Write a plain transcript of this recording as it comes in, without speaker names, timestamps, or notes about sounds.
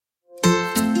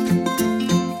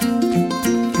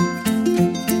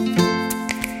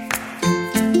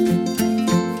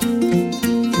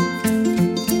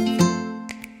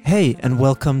Hey, and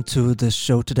welcome to the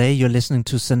show today. You're listening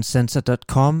to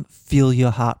Sensensor.com, Feel Your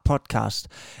Heart podcast.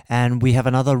 And we have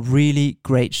another really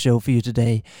great show for you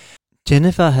today.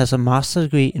 Jennifer has a master's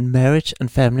degree in marriage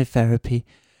and family therapy.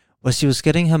 While she was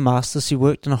getting her master's, she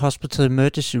worked in a hospital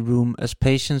emergency room as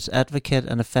patient's advocate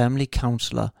and a family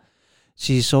counselor.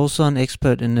 She is also an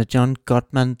expert in the John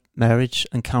Gottman marriage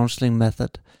and counseling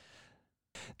method.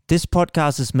 This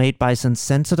podcast is made by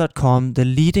Sensensor.com, the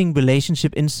leading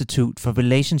relationship institute for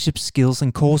relationship skills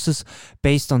and courses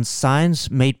based on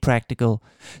science made practical.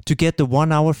 To get the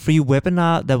 1-hour free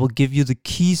webinar that will give you the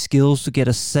key skills to get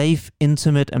a safe,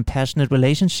 intimate, and passionate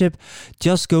relationship,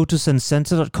 just go to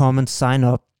Sensensor.com and sign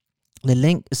up. The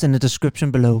link is in the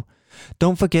description below.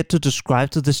 Don't forget to subscribe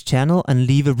to this channel and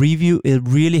leave a review. It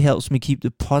really helps me keep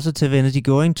the positive energy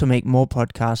going to make more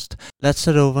podcasts. Let's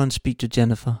head over and speak to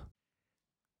Jennifer.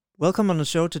 Welcome on the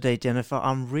show today, Jennifer.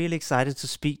 I'm really excited to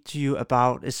speak to you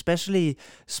about especially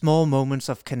small moments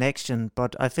of connection.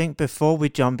 But I think before we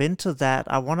jump into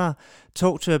that, I want to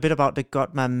talk to you a bit about the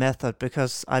Gottman method,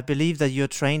 because I believe that you're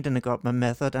trained in the Gottman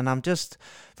method. And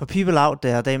for people out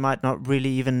there, they might not really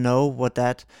even know what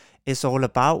that is all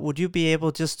about. Would you be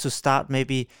able just to start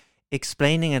maybe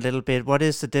explaining a little bit what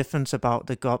is the difference about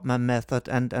the Gottman method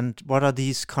and what are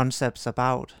these concepts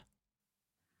about?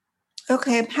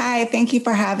 Okay. Hi. Thank you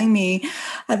for having me.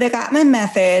 The Gottman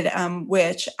method,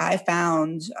 which I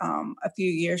found a few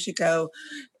years ago,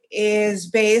 is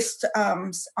based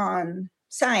on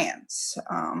science.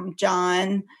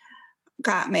 John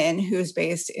Gottman, who's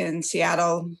based in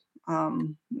Seattle,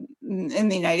 in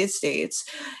the United States,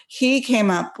 he came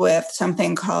up with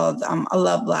something called a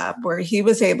love lab, where he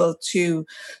was able to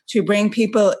bring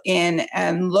people in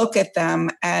and look at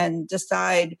them and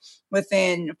decide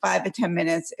within 5 to 10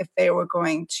 minutes if they were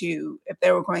going to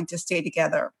stay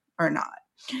together or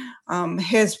not.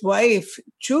 His wife,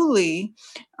 Julie,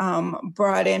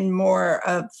 brought in more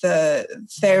of the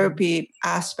therapy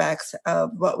aspects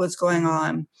of what was going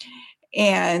on.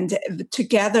 And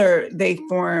together they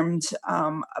formed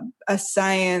a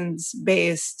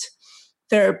science-based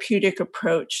therapeutic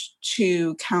approach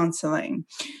to counseling.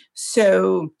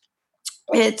 So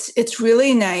it's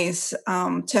really nice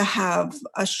to have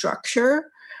a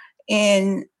structure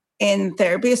in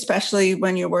therapy, especially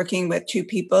when you're working with two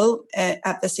people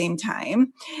at the same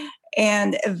time.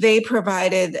 And they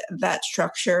provided that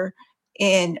structure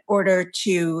in order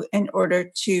to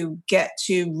get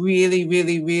to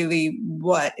really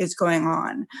what is going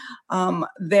on.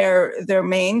 Their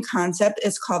main concept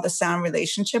is called the Sound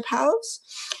Relationship House.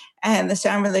 And the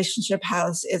Sound Relationship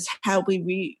House is how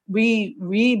we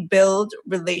rebuild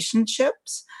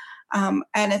relationships. And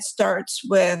it starts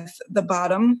with the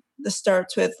bottom. It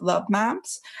starts with love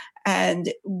maps.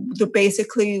 And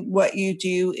basically what you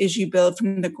do is you build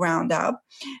from the ground up,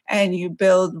 and you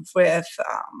build with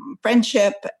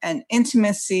friendship and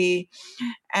intimacy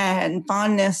and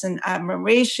fondness and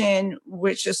admiration,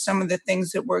 which is some of the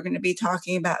things that we're going to be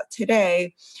talking about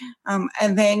today.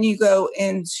 And then you go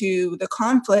into the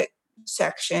conflict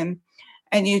section,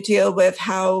 and you deal with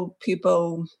how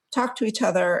people talk to each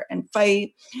other and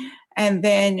fight. And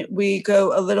then we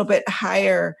go a little bit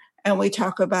higher, and we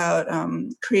talk about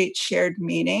create shared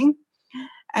meaning.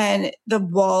 And the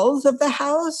walls of the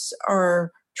house are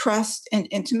trust and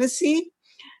intimacy.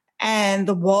 And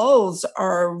the walls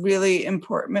are really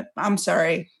important.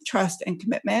 Trust and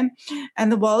commitment.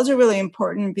 And the walls are really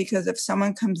important because if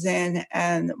someone comes in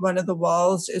and one of the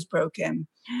walls is broken,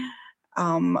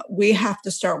 we have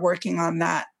to start working on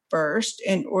that first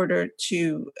in order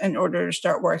to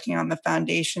start working on the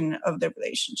foundation of the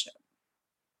relationship.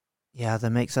 Yeah, that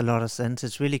makes a lot of sense.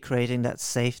 It's really creating that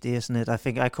safety, isn't it? I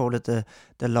think I call it the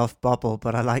love bubble,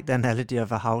 but I like the analogy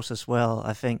of a house as well.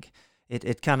 I think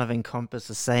it kind of encompasses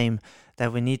the same,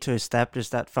 that we need to establish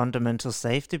that fundamental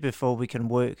safety before we can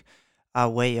work our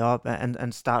way up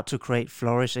and start to create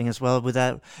flourishing as well with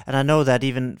that. And I know that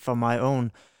even for my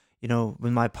own,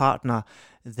 with my partner,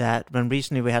 that when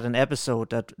recently we had an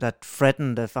episode that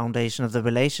threatened the foundation of the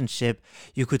relationship,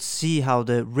 you could see how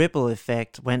the ripple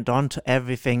effect went on to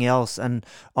everything else, and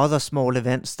other small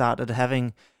events started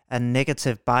having a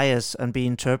negative bias and be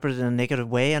interpreted in a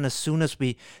negative way. And as soon as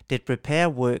we did repair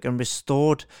work and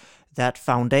restored that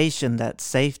foundation, that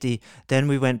safety, then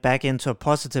we went back into a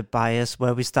positive bias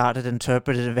where we started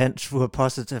interpreting events through a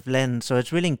positive lens. So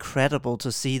it's really incredible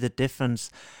to see the difference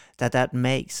that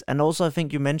makes. And also I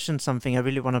think you mentioned something I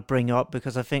really want to bring up,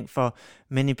 because I think for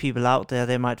many people out there,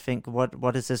 they might think,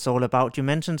 what is this all about? You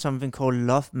mentioned something called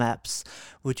love maps.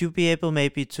 Would you be able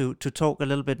maybe to talk a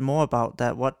little bit more about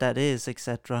that, what that is,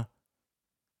 etc.?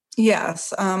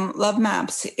 Yes, love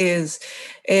maps is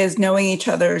knowing each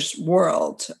other's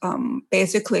world.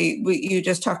 Basically, you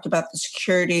just talked about the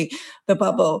security, the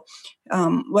bubble.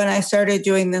 When I started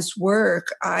doing this work,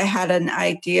 I had an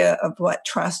idea of what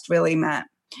trust really meant.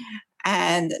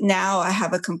 And now I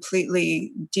have a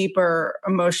completely deeper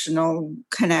emotional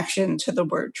connection to the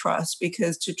word trust,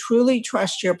 because to truly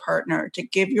trust your partner, to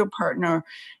give your partner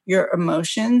your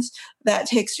emotions, that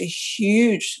takes a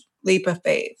huge leap of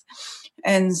faith.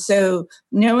 And so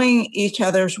knowing each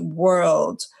other's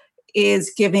world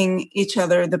is giving each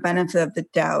other the benefit of the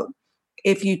doubt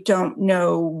if you don't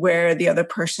know where the other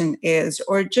person is,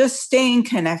 or just staying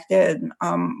connected.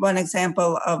 One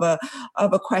example of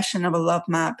a question of a love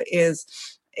map is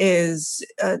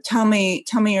tell me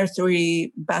your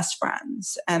three best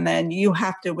friends, and then you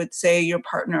have to would say your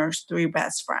partner's three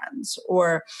best friends,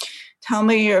 or tell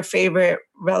me your favorite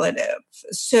relative.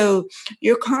 So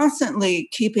you're constantly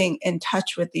keeping in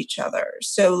touch with each other.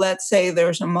 So let's say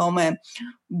there's a moment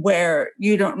where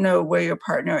you don't know where your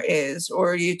partner is,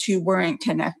 or you two weren't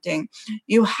connecting.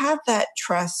 You have that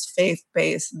trust faith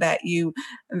base that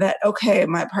okay,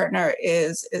 my partner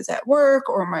is at work,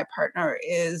 or my partner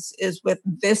is with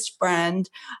this friend.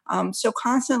 So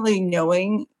constantly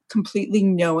completely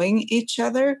knowing each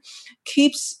other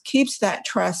keeps that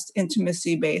trust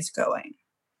intimacy base going.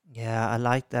 Yeah, I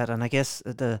like that. And I guess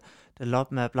the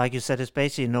love map, like you said, is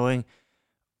basically knowing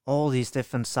all these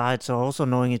different sides, so also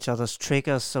knowing each other's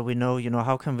triggers, so we know,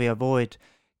 how can we avoid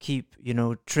keep,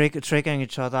 triggering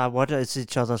each other, what is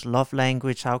each other's love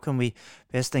language, how can we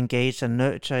best engage and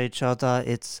nurture each other.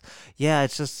 It's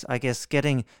just, I guess,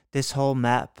 getting this whole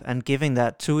map and giving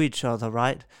that to each other,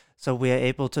 right? So we are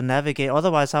able to navigate.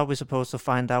 Otherwise, how are we supposed to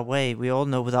find our way? We all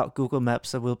know without Google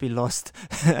Maps that we'll be lost.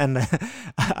 And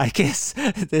I guess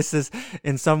this is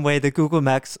in some way the Google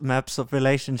maps of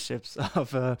relationships,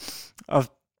 of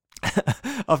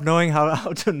of knowing how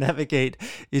to navigate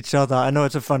each other. I know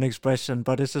it's a fun expression,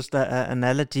 but it's just an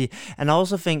analogy. And I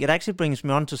also think it actually brings me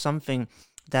on to something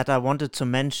that I wanted to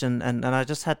mention, and I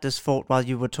just had this thought while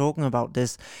you were talking about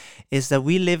this, is that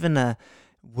we live in a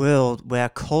world where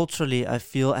culturally I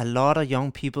feel a lot of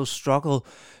young people struggle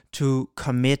to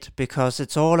commit because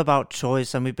it's all about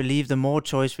choice, and we believe the more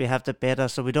choice we have the better,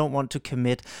 so we don't want to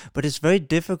commit. But it's very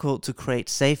difficult to create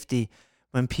safety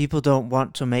when people don't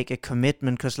want to make a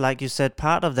commitment, because like you said,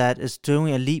 part of that is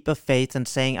doing a leap of faith and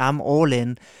saying, I'm all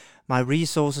in, my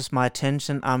resources, my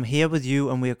attention, I'm here with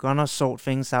you, and we're gonna sort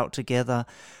things out together.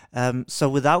 So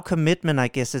without commitment, I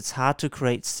guess it's hard to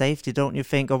create safety, don't you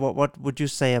think? Or what would you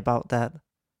say about that?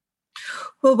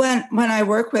 Well, when I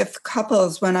work with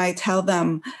couples, when I tell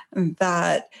them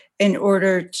that in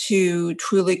order to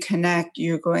truly connect,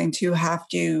 you're going to have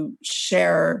to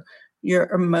share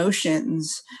your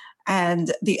emotions,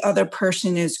 and the other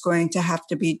person is going to have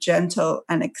to be gentle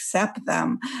and accept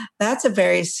them. That's a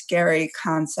very scary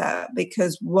concept,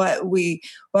 because what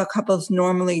couples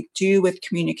normally do with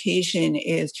communication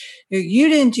is, you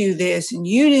didn't do this and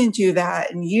you didn't do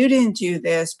that and you didn't do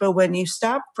this. But when you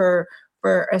stop for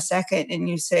a second and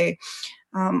you say,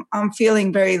 I'm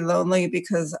feeling very lonely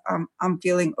because I'm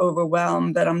feeling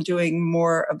overwhelmed, that I'm doing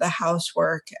more of the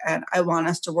housework and I want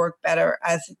us to work better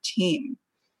as a team.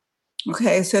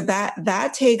 Okay, so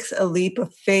that takes a leap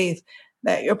of faith,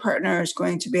 that your partner is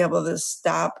going to be able to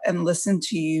stop and listen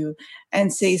to you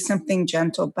and say something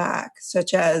gentle back,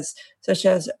 such as,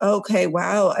 okay,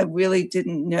 wow, I really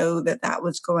didn't know that that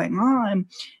was going on.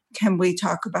 Can we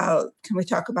talk about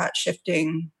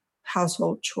shifting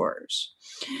household chores?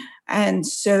 And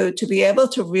so to be able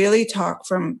to really talk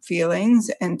from feelings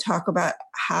and talk about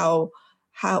how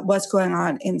what's going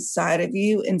on inside of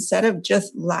you, instead of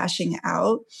just lashing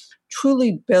out,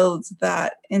 truly builds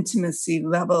that intimacy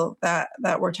level that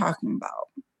we're talking about.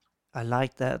 I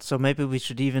like that. So maybe we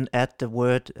should even add the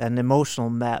word an emotional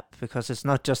map, because it's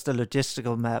not just a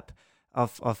logistical map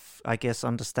of I guess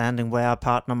understanding where our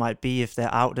partner might be if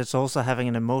they're out. It's also having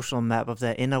an emotional map of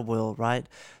their inner world, right?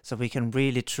 So we can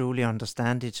really truly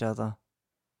understand each other.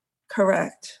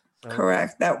 Correct. So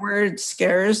Correct. That word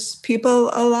scares people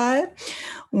a lot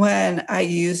when I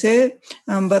use it.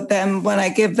 But then when I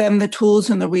give them the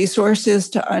tools and the resources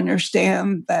to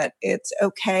understand that it's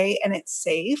okay and it's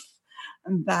safe,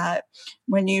 and that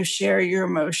when you share your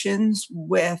emotions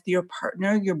with your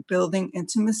partner, you're building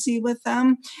intimacy with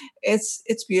them. It's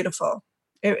beautiful.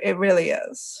 It really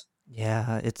is.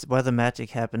 yeah, it's where the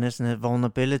magic happens, isn't it?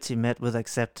 Vulnerability met with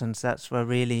acceptance. That's where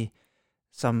really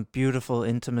some beautiful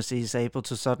intimacy is able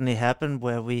to suddenly happen,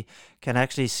 where we can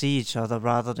actually see each other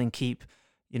rather than keep,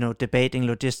 debating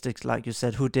logistics, like you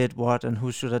said, who did what and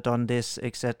who should have done this,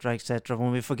 etc., etc.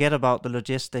 When we forget about the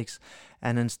logistics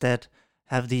and instead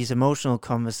have these emotional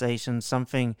conversations,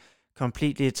 something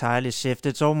completely entirely shift.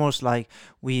 It's almost like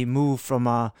we move from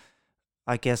our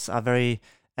very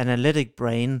analytic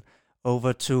brain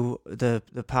over to the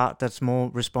part that's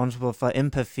more responsible for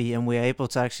empathy, and we're able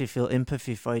to actually feel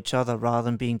empathy for each other rather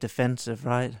than being defensive,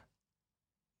 right?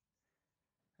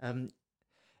 Um,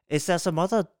 is there some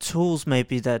other tools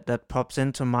maybe that pops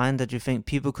into mind that you think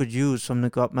people could use from the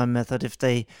Gottman method if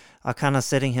they are kind of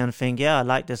sitting here and think, yeah, I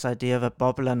like this idea of a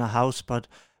bubble in a house, but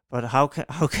how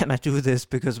can I do this?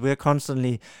 Because we're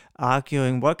constantly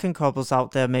arguing. What can couples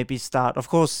out there maybe start? Of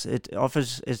course, it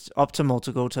offers it's optimal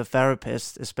to go to a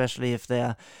therapist, especially if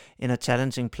they're in a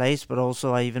challenging place. But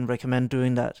also, I even recommend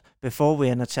doing that before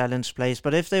we're in a challenged place.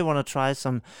 But if they want to try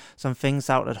some things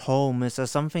out at home, is there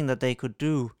something that they could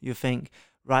do, you think,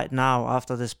 right now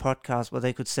after this podcast, where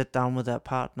they could sit down with their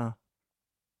partner?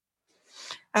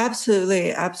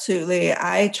 Absolutely, absolutely.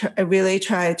 I really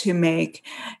try to make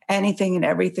anything and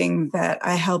everything that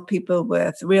I help people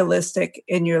with realistic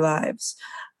in your lives.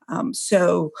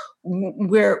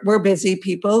 We're busy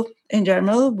people in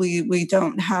general. We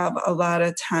don't have a lot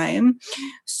of time,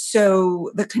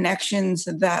 so the connections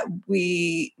that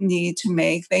we need to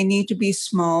make, they need to be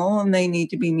small and they need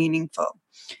to be meaningful.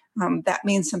 That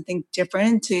means something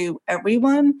different to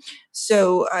everyone.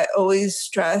 So I always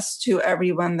stress to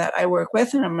everyone that I work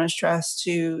with, and I'm going to stress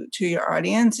to your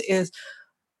audience, is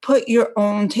put your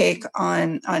own take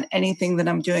on anything that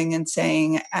I'm doing and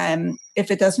saying. And if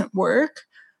it doesn't work,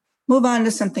 move on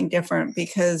to something different,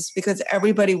 because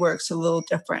everybody works a little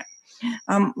different.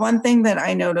 One thing that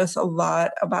I notice a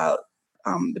lot about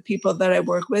the people that I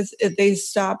work with is they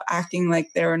stop acting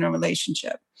like they're in a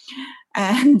relationship,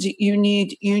 and you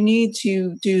need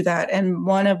to do that. And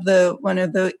one of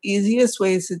the easiest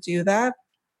ways to do that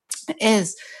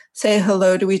is say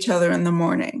hello to each other in the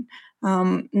morning.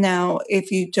 Now,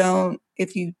 if you don't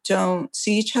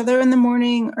see each other in the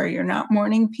morning, or you're not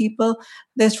morning people,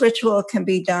 this ritual can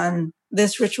be done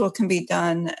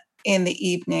in the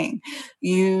evening.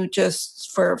 You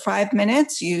just, for 5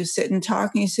 minutes, you sit and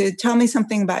talk, and you say, tell me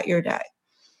something about your day.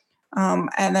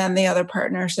 And then the other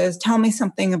partner says, tell me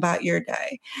something about your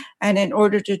day. And in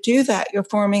order to do that, you're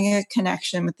forming a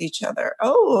connection with each other.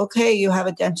 Oh, okay, you have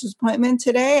a dentist appointment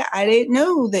today. I didn't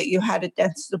know that you had a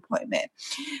dentist appointment.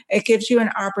 It gives you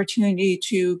an opportunity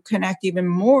to connect even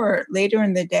more later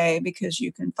in the day, because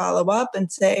you can follow up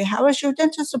and say, how was your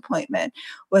dentist appointment?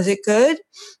 Was it good?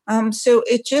 So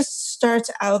it just starts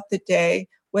out the day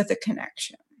with a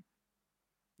connection.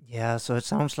 Yeah, so it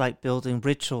sounds like building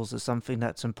rituals is something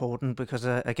that's important because,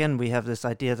 again, we have this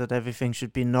idea that everything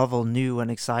should be novel, new, and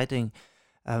exciting.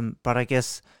 But I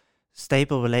guess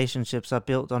stable relationships are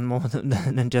built on more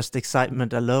than just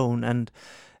excitement alone. And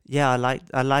yeah,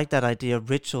 I like that idea of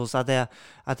rituals. Are there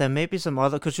maybe some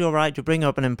other? Because you're right, you bring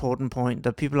up an important point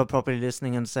that people are probably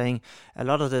listening and saying a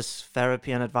lot of this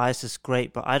therapy and advice is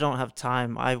great, but I don't have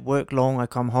time. I work long. I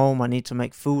come home. I need to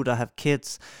make food. I have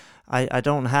kids. I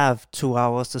don't have 2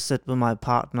 hours to sit with my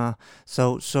partner.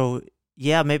 So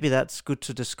yeah, maybe that's good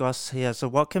to discuss here. So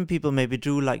what can people maybe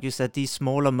do? Like you said, these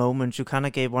smaller moments, you kind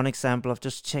of gave one example of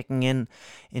just checking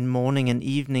in morning and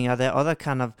evening. Are there other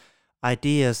kind of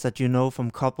ideas that you know from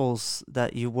couples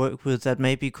that you work with that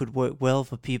maybe could work well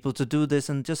for people to do this?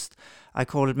 And just, I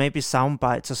call it maybe sound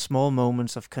bites or small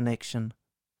moments of connection.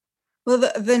 Well,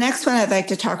 the next one I'd like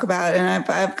to talk about, and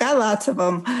I've got lots of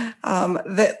them.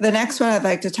 The next one I'd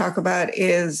like to talk about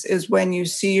is when you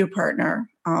see your partner,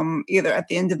 either at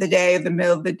the end of the day or the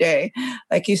middle of the day.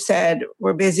 Like you said,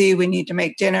 we're busy. We need to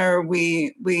make dinner.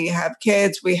 We have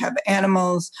kids. We have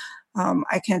animals.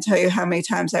 I can't tell you how many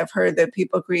times I've heard that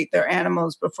people greet their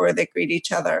animals before they greet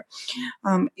each other.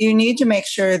 You need to make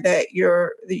sure that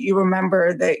you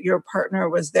remember that your partner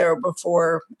was there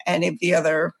before any of the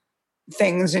other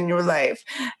things in your life.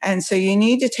 And so you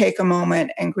need to take a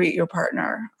moment and greet your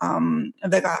partner. The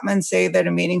Gottmans say that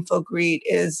a meaningful greet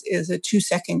is a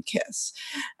 2-second kiss.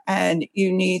 And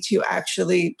you need to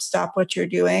actually stop what you're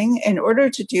doing. In order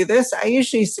to do this, I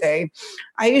usually say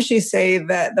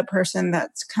that the person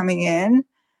that's coming in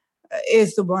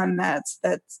is the one that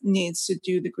needs to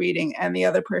do the greeting, and the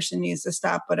other person needs to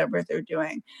stop whatever they're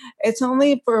doing. It's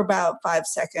only for about 5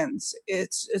 seconds.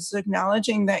 It's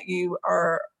acknowledging that you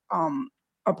are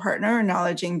a partner,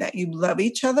 acknowledging that you love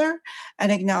each other,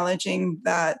 and acknowledging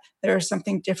that there is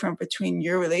something different between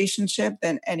your relationship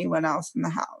than anyone else in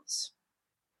the house.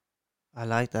 I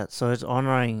like that. So it's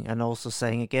honoring and also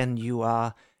saying again, you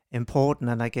are important,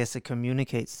 and I guess it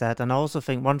communicates that. And I also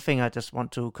think one thing I just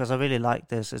want to, because I really like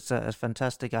this, it's a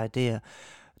fantastic idea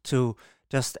to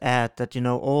just add that,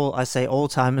 all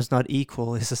time is not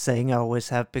equal is a saying I always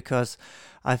have, because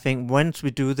I think once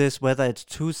we do this, whether it's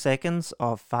 2 seconds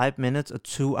or 5 minutes or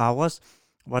 2 hours,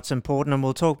 what's important, and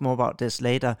we'll talk more about this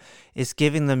later, is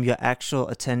giving them your actual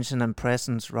attention and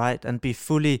presence, right? And be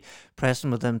fully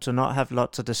present with them, to not have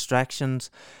lots of distractions,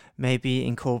 maybe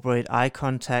incorporate eye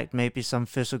contact, maybe some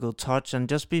physical touch, and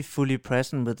just be fully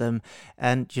present with them.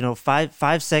 And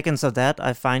 5 seconds of that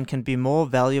I find can be more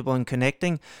valuable in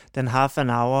connecting than half an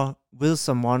hour with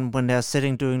someone when they're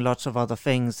sitting doing lots of other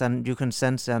things and you can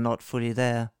sense they're not fully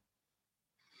there.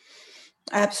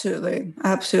 Absolutely.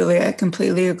 Absolutely. I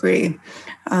completely agree.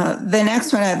 The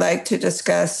next one I'd like to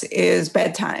discuss is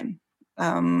bedtime.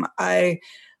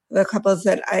 The couples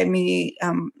that I meet,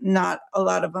 not a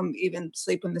lot of them even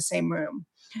sleep in the same room.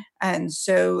 And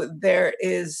so there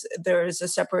is a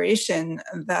separation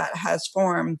that has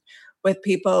formed with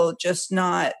people just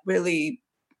not really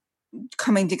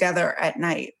coming together at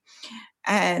night.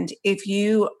 And if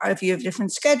you have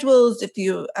different schedules, if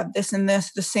you have this and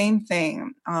this, the same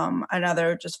thing,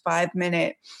 another just 5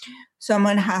 minute,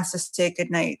 someone has to say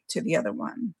goodnight to the other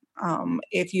one.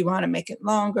 If you want to make it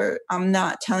longer, I'm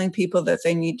not telling people that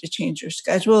they need to change their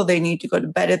schedule. They need to go to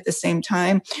bed at the same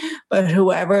time. But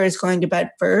whoever is going to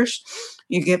bed first,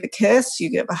 you give a kiss, you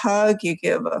give a hug, you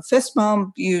give a fist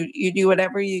bump, you do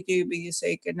whatever you do, but you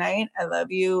say goodnight, I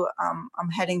love you, I'm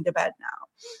heading to bed now.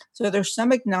 So there's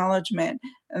some acknowledgement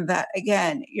that,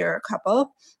 again, you're a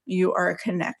couple, you are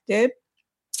connected,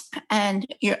 and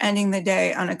you're ending the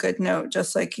day on a good note,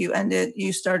 just like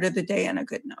you started the day on a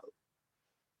good note.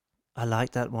 I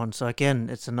like that one. So again,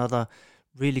 it's another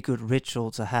really good ritual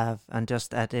to have and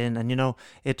just add in. And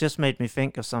it just made me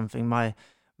think of something. My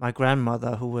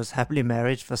grandmother, who was happily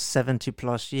married for 70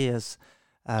 plus years.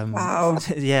 Wow.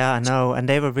 Yeah, I know. And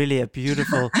they were really a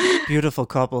beautiful, beautiful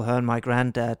couple, her and my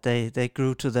granddad. They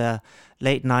grew to their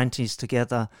late 90s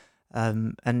together.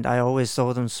 And I always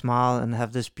saw them smile and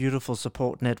have this beautiful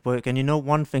support network. And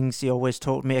one thing she always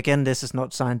told me, again, this is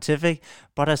not scientific,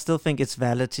 but I still think it's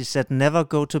valid. She said, never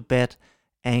go to bed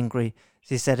angry.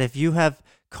 She said, if you have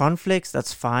conflicts,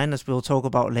 that's fine, as we'll talk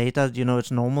about later.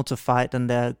 It's normal to fight, and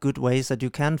there are good ways that you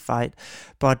can fight.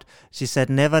 But she said,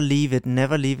 never leave it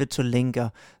to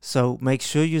linger. So make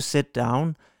sure you sit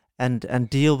down and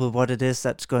deal with what it is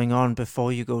that's going on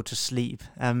before you go to sleep.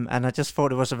 And I just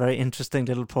thought it was a very interesting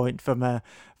little point from an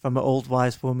old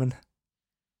wise woman.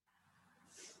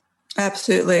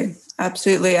 Absolutely.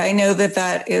 Absolutely. I know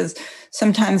that is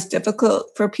sometimes difficult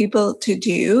for people to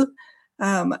do.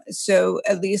 So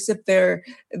at least if they're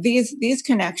these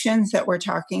connections that we're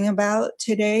talking about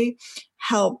today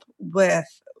help with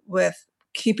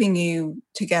keeping you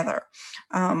together.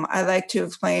 I like to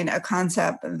explain a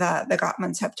concept that the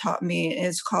Gottmans have taught me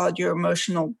is called your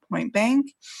emotional point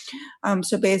bank.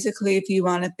 So basically, if you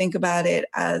want to think about it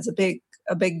as a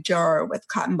big jar with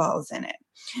cotton balls in it.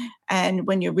 And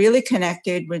when you're really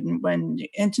connected, when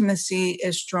intimacy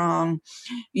is strong,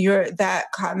 that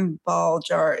cotton ball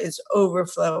jar is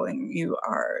overflowing. You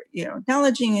are,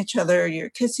 acknowledging each other, you're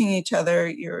kissing each other,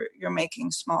 you're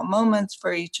making small moments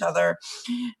for each other,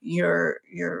 you're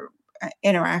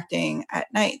interacting at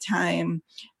nighttime.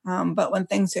 But when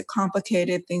things get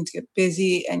complicated, things get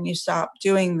busy, and you stop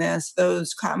doing this,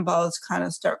 those cotton balls kind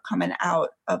of start coming out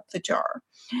of the jar.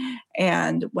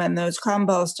 And when those cotton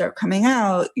balls start coming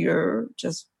out, you're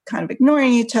just kind of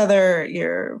ignoring each other.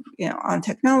 You're, on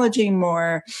technology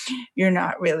more. You're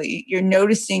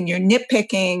noticing, you're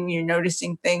nitpicking, you're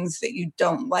noticing things that you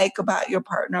don't like about your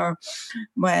partner.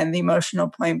 When the emotional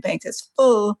point bank is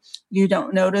full, you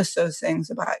don't notice those things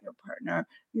about your partner.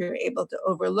 You're able to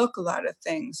overlook a lot of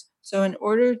things. So in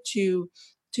order to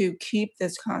keep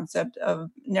this concept of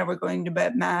never going to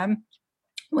bed mad,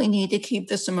 we need to keep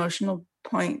this emotional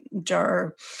point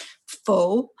jar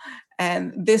full.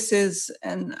 And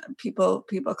people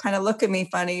kind of look at me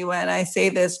funny when I say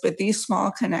this, but these small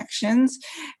connections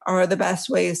are the best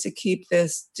ways to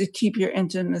keep your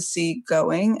intimacy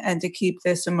going and to keep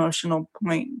this emotional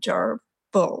point jar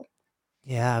full.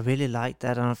 Yeah, I really like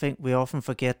that. And I think we often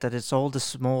forget that it's all the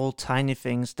small, tiny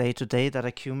things day to day that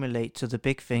accumulate to the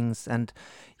big things. And,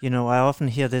 I often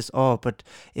hear this, but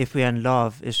if we are in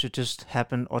love, it should just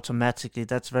happen automatically.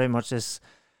 That's very much this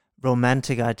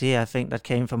romantic idea, I think, that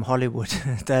came from Hollywood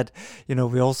that,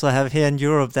 we also have here in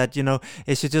Europe, that,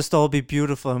 it should just all be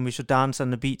beautiful and we should dance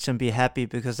on the beach and be happy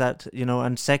because that,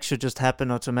 and sex should just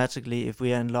happen automatically if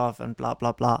we are in love and blah,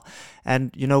 blah, blah.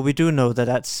 And, we do know that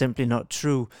that's simply not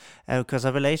true, because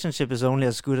a relationship is only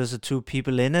as good as the two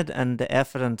people in it and the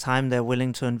effort and time they're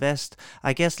willing to invest.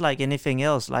 I guess like anything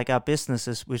else, like our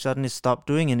businesses, we suddenly stop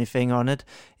doing anything on it,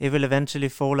 it will eventually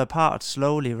fall apart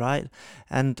slowly, right?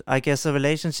 And I guess a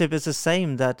relationship is the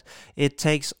same, that it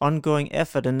takes ongoing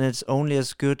effort and it's only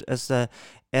as good as the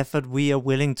effort we are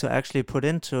willing to actually put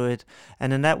into it.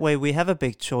 And in that way, we have a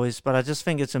big choice. But I just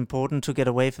think it's important to get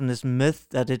away from this myth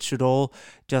that it should all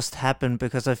just happen,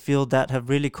 because I feel that have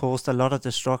really caused a lot of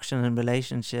destruction in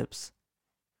relationships.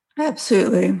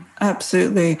 Absolutely.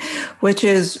 Absolutely. Which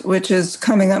is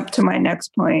coming up to my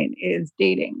next point, is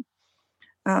dating.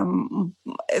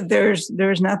 There's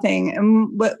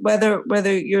nothing,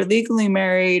 whether you're legally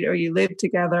married or you live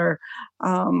together,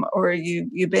 or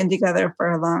you've been together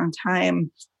for a long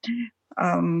time,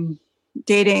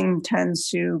 dating tends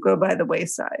to go by the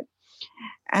wayside.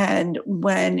 And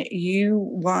when you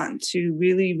want to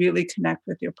really, really connect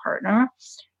with your partner,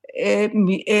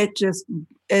 it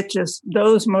just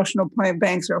those emotional point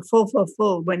banks are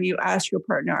full when you ask your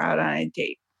partner out on a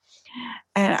date.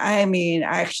 And I mean,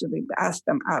 I actually asked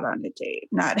them out on a date,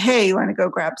 not, hey, you want to go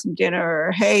grab some dinner,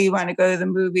 or hey, you want to go to the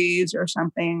movies or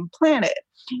something. Plan it.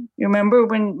 You remember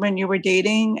when you were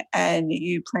dating and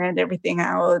you planned everything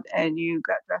out and you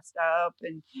got dressed up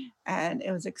and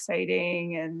it was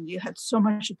exciting and you had so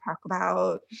much to talk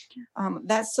about.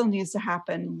 That still needs to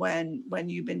happen when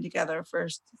you've been together for a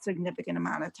significant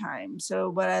amount of time. So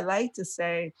what I like to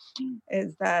say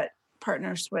is that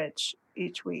partner switch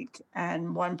each week,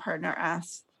 and one partner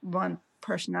asks one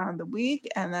person out of the week,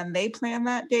 and then they plan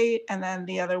that date, and then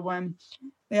the other one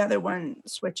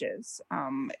switches.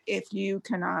 If you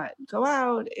cannot go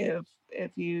out,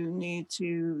 if you need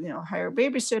to hire a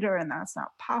babysitter and that's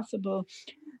not possible,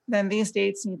 then these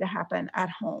dates need to happen at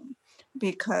home,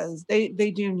 because they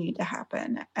do need to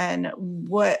happen. And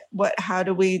how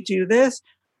do we do this?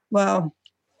 Well,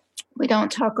 we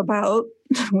don't talk about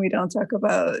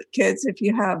kids if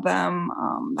you have them,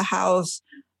 the house.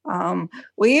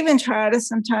 We even try to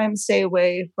sometimes stay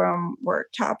away from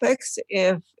work topics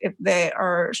if they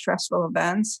are stressful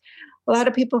events. A lot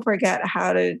of people forget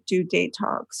how to do date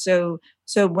talk. So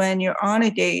when you're on a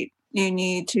date, you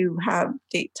need to have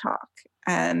date talk,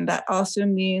 and that also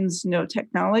means no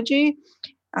technology.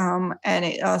 And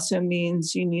it also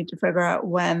means you need to figure out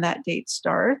when that date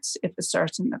starts. If it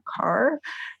starts in the car,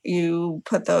 you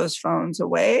put those phones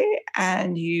away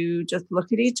and you just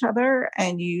look at each other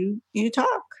and you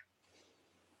talk.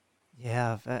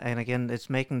 Yeah, and again, it's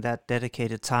making that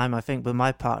dedicated time. I think with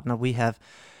my partner, we have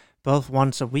both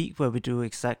once a week where we do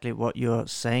exactly what you're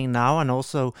saying now, and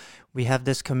also we have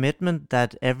this commitment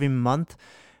that every month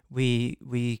we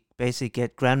basically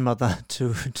get grandmother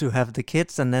to have the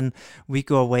kids, and then we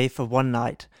go away for one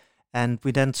night, and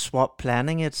we then swap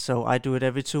planning it. So I do it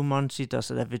every 2 months, she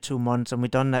does it every 2 months, and we've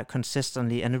done that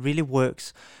consistently, and it really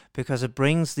works because it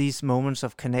brings these moments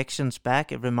of connections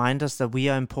back. It reminds us that we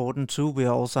are important too. We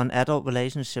are also an adult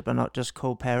relationship and not just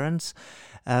co-parents.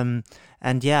 And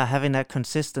yeah, having that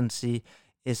consistency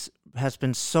has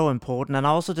been so important. And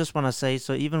I also just want to say,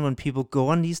 so even when people go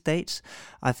on these dates,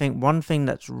 I think one thing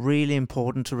that's really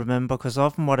important to remember, because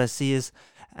often what I see is,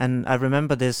 and I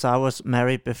remember this, I was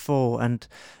married before and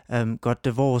got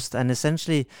divorced, and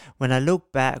essentially when I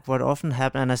look back, what often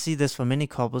happened, and I see this for many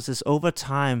couples, is over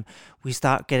time we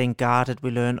start getting guarded.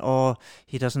 We learn, oh,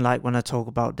 he doesn't like when I talk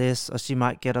about this, or she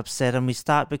might get upset, and we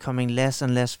start becoming less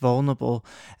and less vulnerable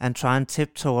and try and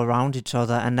tiptoe around each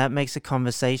other, and that makes a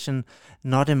conversation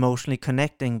not emotionally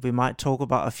connecting. We might talk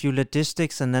about a few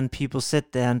logistics and then people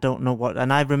sit there and don't know what.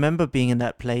 And I remember being in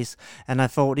that place, and I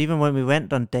thought, even when we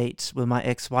went on dates with my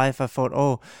ex-wife, I thought,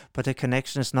 oh, but the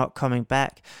connection is not coming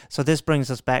back. So this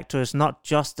brings us back to, it's not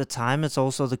just the time, it's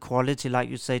also the quality, like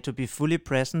you say, to be fully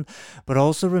present, but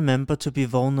also remember to be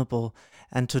vulnerable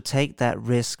and to take that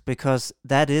risk, because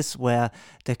that is where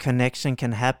the connection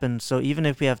can happen. So even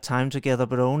if we have time together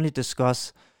but only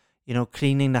discuss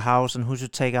cleaning the house and who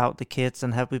should take out the kids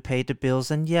and have we paid the bills,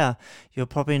 and yeah, you're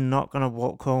probably not going to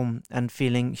walk home and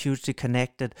feeling hugely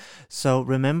connected. So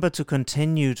remember to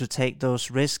continue to take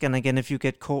those risks. And again, if you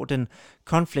get caught in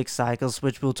conflict cycles,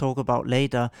 which we'll talk about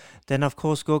later, then of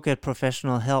course go get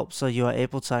professional help so you are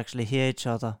able to actually hear each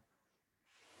other.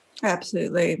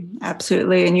 Absolutely.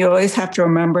 And you always have to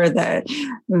remember that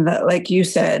like you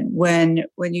said, when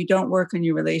you don't work on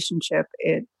your relationship,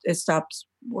 it stops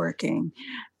working.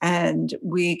 And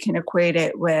we can equate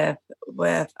it with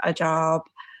a job.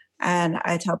 And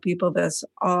I tell people this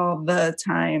all the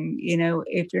time.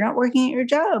 If you're not working at your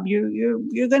job,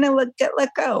 you're gonna get let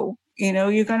go.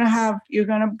 You're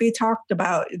gonna be talked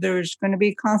about. There's gonna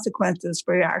be consequences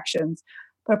for your actions.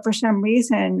 But for some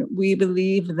reason, we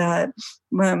believe that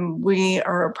when we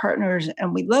are partners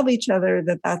and we love each other,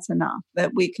 that's enough.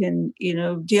 That we can,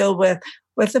 deal with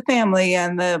the family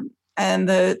and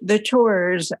the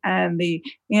chores and the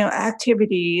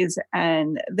activities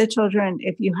and the children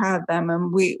if you have them,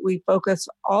 and we focus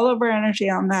all of our energy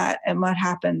on that. And what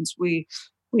happens? We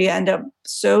end up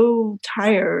so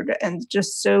tired and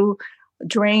just so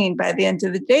drained by the end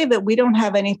of the day that we don't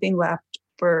have anything left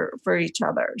for each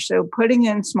other. So putting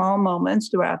in small moments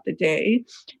throughout the day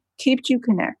keeps you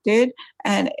connected,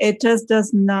 and it just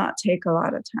does not take a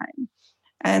lot of time.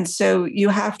 And so you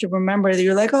have to remember that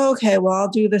you're like, oh, okay, well, I'll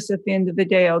do this at the end of the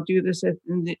day. I'll do this at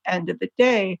the end of the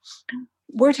day.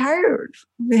 We're tired.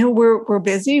 We're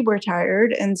busy. We're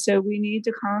tired, and so we need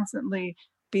to constantly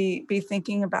be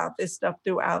thinking about this stuff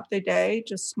throughout the day.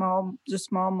 Just small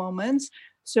moments.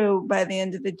 So by the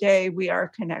end of the day, we are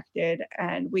connected,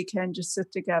 and we can just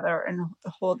sit together and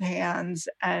hold hands.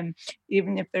 And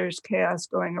even if there's chaos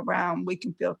going around, we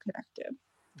can feel connected.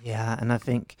 Yeah, and I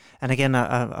think, and again,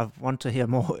 I want to hear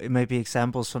more, maybe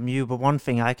examples from you, but one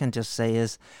thing I can just say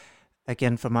is,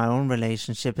 again, for my own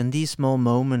relationship, in these small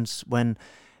moments when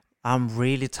I'm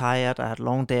really tired, I had a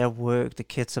long day of work, the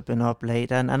kids have been up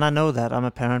late, and I know that I'm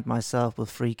a parent myself with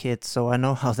 3 kids, so I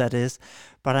know how that is,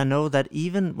 but I know that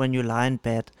even when you lie in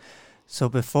bed, so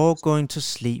before going to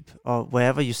sleep, or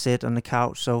wherever you sit, on the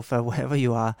couch, sofa, wherever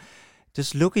you are,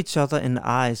 just look each other in the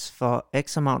eyes for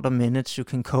X amount of minutes. You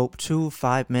can cope 2,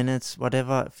 5 minutes,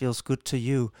 whatever feels good to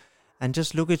you. And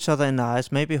just look each other in the eyes,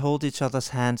 maybe hold each other's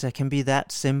hands. It can be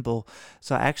that simple.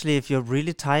 So actually, if you're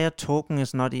really tired, talking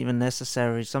is not even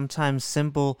necessary. Sometimes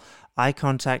simple eye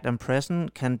contact and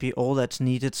present can be all that's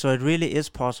needed. So it really is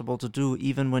possible to do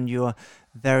even when you're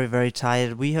very, very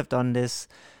tired. We have done this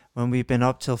when we've been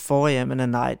up till 4 a.m. in the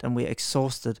night and we're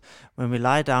exhausted. When we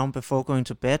lie down before going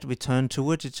to bed, we turn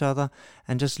towards each other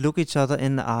and just look each other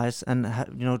in the eyes and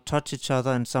touch each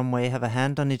other in some way, have a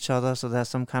hand on each other so there's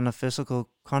some kind of physical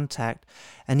contact.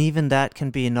 And even that can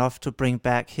be enough to bring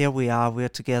back, here we are, we're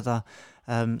together.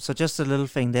 So just a little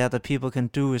thing there that people can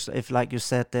do is, if, like you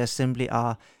said, they simply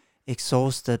are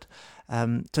exhausted.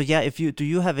 So yeah, do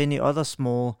you have any other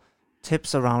small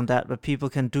tips around that where people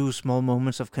can do, small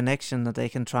moments of connection that they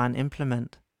can try and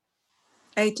implement?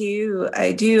 I do.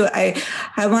 I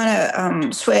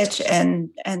want to switch and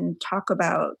talk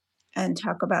about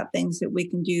things that we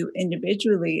can do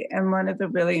individually. And one of the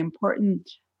really important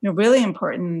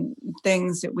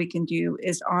things that we can do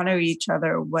is honor each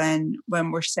other when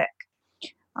we're sick.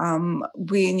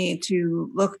 We need to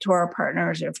look to our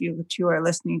partners, if you two are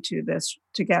listening to this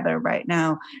together right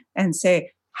now, and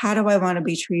say, how do I want to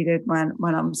be treated when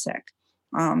I'm sick?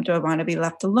 Do I want to be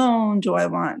left alone? Do I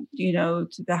want, to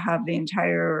have the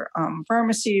entire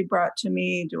pharmacy brought to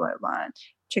me? Do I want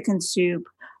chicken soup?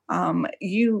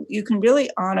 You can really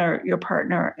honor your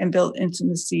partner and build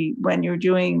intimacy when you're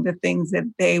doing the things that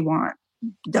they want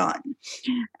done.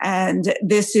 And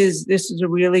this is a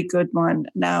really good one.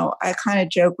 Now, I kind of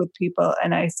joke with people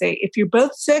and I say, if you're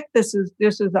both sick, this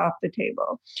is off the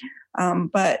table.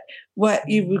 But what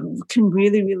you can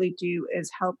really, really do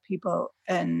is help people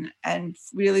and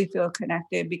really feel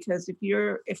connected. Because if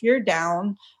you're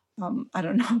down, I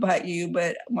don't know about you,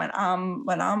 but when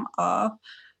I'm off,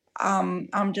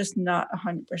 I'm just not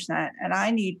 100%, and I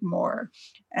need more,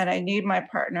 and I need my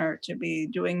partner to be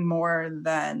doing more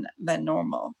than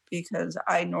normal, because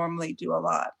I normally do a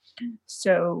lot.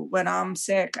 So when I'm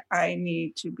sick, I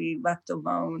need to be left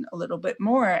alone a little bit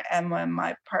more, and when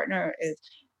my partner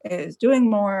is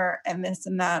doing more and this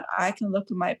and that, I can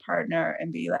look at my partner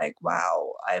and be like,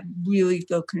 wow, I really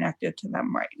feel connected to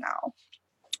them right now.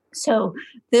 So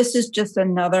this is just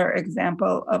another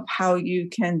example of how you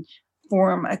can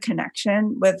form a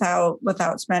connection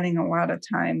without spending a lot of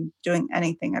time doing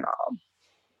anything at all.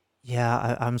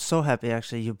 Yeah, I'm so happy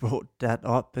actually you brought that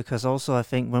up, because also I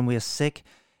think when we're sick,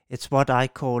 it's what I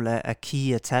call a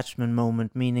key attachment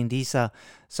moment, meaning these are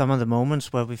some of the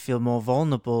moments where we feel more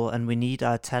vulnerable and we need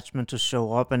our attachment to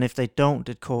show up. And if they don't,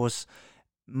 it causes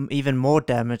even more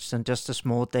damage than just the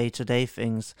small day-to-day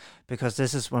things, because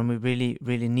this is when we really,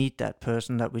 really need that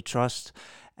person that we trust.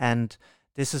 And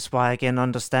this is why, again,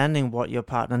 understanding what your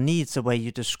partner needs, the way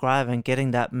you describe, and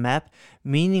getting that map,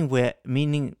 meaning,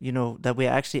 that we're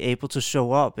actually able to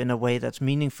show up in a way that's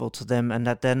meaningful to them, and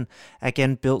that then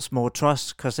again builds more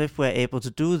trust. Because if we're able to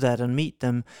do that and meet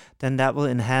them, then that will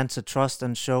enhance the trust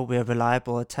and show we're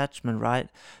reliable attachment, right?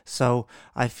 So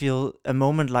I feel a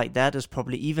moment like that is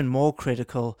probably even more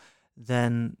critical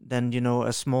than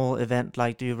a small event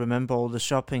like, do you remember all the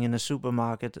shopping in a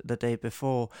supermarket the day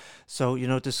before? So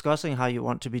discussing how you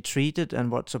want to be treated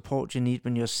and what support you need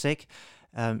when you're sick,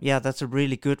 that's a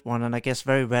really good one, and I guess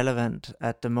very relevant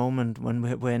at the moment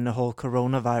when we're in the whole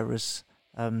coronavirus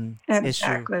issue.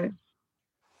 Exactly.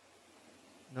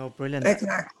 No, brilliant.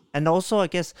 Exactly. And also, I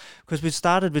guess, because we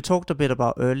talked a bit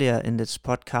about earlier in this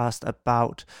podcast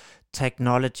about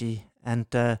technology. And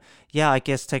I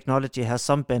guess technology has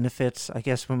some benefits. I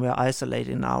guess when we're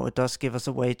isolated now, it does give us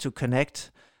a way to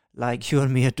connect, like you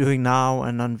and me are doing now,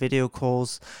 and on video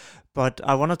calls. But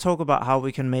I want to talk about how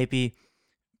we can maybe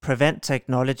prevent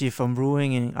technology from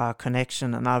ruining our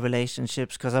connection and our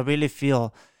relationships, because I really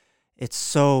feel it's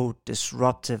so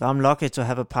disruptive. I'm lucky to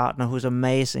have a partner who's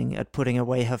amazing at putting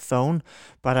away her phone,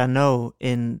 but I know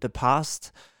in the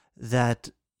past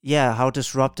that how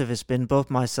disruptive it's been, both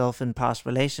myself in past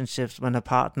relationships, when a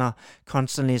partner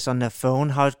constantly is on their phone,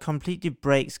 how it completely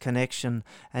breaks connection,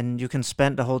 and you can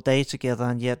spend the whole day together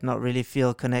and yet not really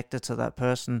feel connected to that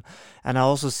person. And I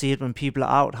also see it when people are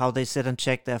out, how they sit and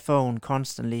check their phone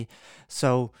constantly.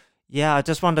 So I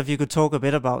just wonder if you could talk a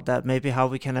bit about that, maybe how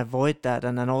we can avoid that,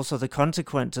 and then also the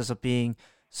consequences of being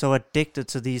so addicted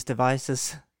to these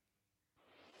devices.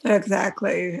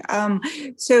 Exactly.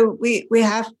 So we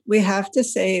have to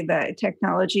say that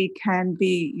technology can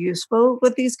be useful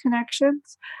with these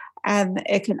connections, and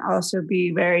it can also be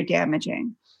very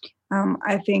damaging.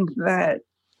 I think that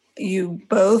you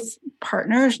both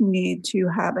partners need to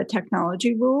have a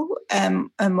technology rule, and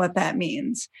what that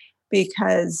means.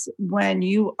 Because when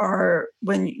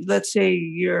let's say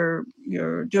you're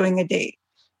doing a date,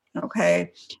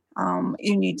 okay,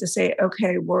 you need to say,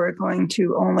 okay, we're going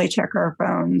to only check our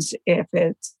phones if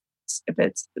it's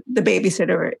the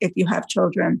babysitter, if you have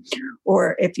children,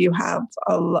 or if you have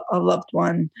a loved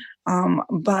one.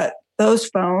 But those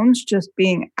phones just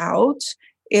being out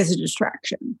is a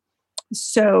distraction.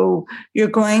 So you're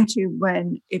going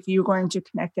to, if you're going to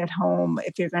connect at home,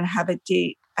 if you're going to have a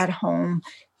date at home,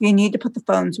 you need to put the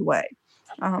phones away.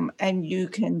 And you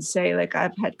can say, like,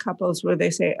 I've had couples where they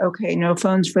say, okay, no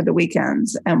phones for the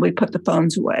weekends, and we put the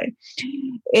phones away.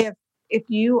 If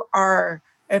you are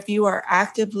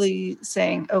actively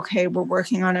saying, okay, we're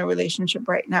working on a relationship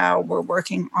right now, we're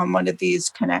working on one of these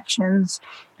connections,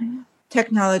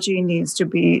 technology needs to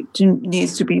be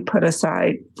put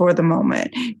aside for the moment.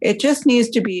 It just needs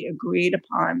to be agreed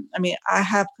upon. I mean, I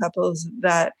have couples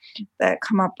that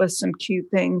come up with some cute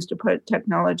things to put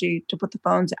the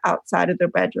phones outside of their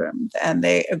bedroom, and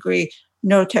they agree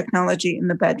no technology in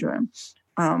the bedroom.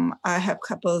 I have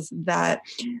couples that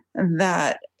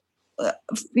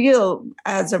feel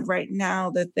as of right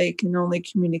now that they can only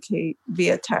communicate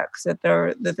via text, that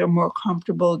they're more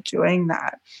comfortable doing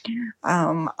that.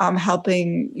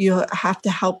 You have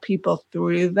to help people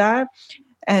through that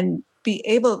and be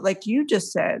able, like you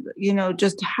just said,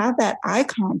 just have that eye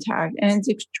contact. And it's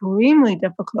extremely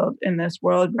difficult in this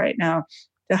world right now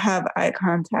to have eye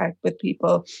contact with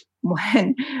people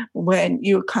when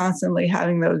you're constantly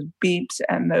having those beeps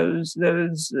and those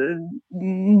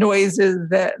noises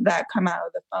that come out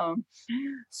of the phone.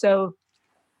 So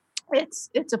it's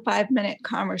a 5-minute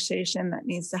conversation that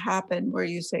needs to happen where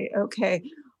you say, okay,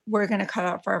 we're going to cut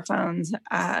off our phones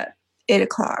at 8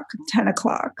 o'clock, 10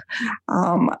 o'clock.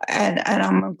 And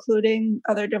I'm including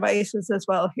other devices as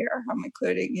well here. I'm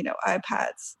including,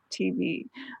 iPads, TV.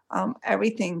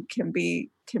 Everything can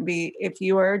be, if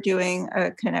you are doing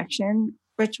a connection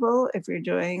ritual, if you're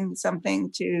doing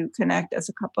something to connect as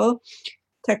a couple,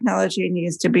 technology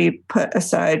needs to be put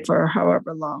aside for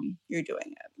however long you're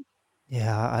doing it.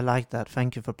 Yeah, I like that.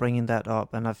 Thank you for bringing that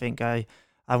up. And I think I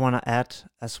want to add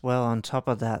as well on top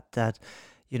of that,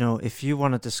 if you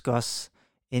want to discuss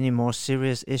any more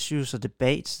serious issues or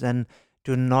debates, then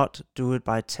do not do it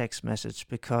by text message,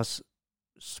 because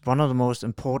one of the most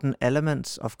important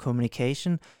elements of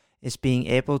communication is being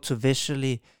able to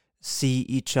visually see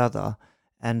each other,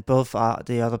 and both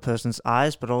the other person's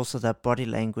eyes, but also their body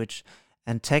language.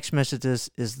 And text messages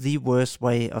is the worst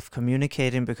way of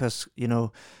communicating, because,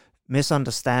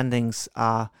 misunderstandings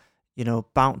are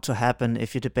bound to happen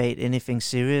if you debate anything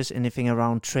serious, anything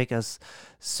around triggers.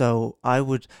 So I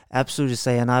would absolutely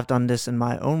say, and I've done this in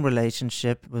my own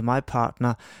relationship with my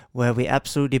partner, where we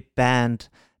absolutely banned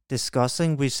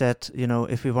discussing. We said,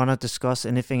 if we want to discuss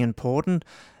anything important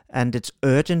and it's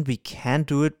urgent, we can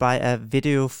do it by a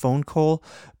video phone call,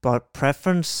 but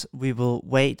preference, we will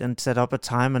wait and set up a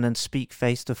time and then speak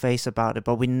face to face about it.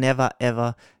 But we never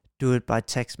ever do it by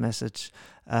text message.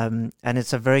 And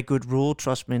it's a very good rule.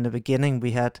 Trust me, in the beginning,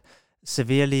 we had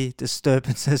severely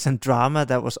disturbances and drama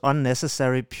that was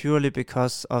unnecessary purely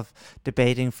because of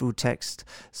debating through text.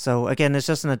 So again, it's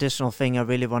just an additional thing I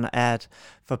really want to add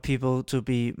for people to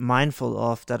be mindful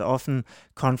of, that often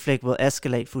conflict will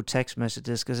escalate through text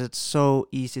messages because it's so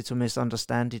easy to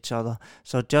misunderstand each other.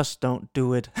 So just don't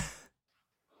do it.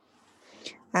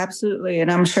 Absolutely.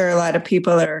 And I'm sure a lot of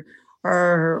people are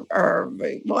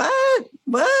what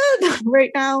right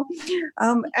now.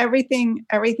 Everything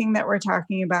that we're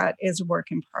talking about is a work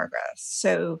in progress.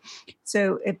 So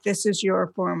if this is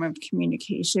your form of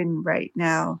communication right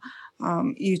now,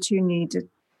 you two need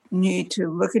to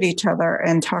look at each other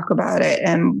and talk about it.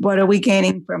 And what are we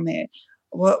gaining from it?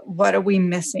 What are we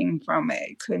missing from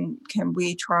it? Can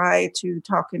we try to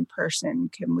talk in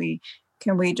person? Can we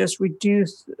just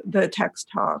reduce the text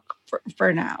talk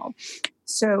for now?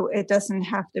 So it doesn't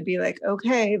have to be like,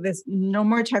 okay, this no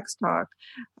more text talk.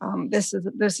 This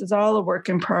is all a work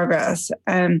in progress.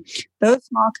 And those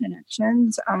small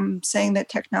connections, I'm saying that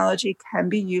technology can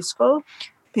be useful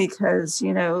because,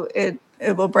 it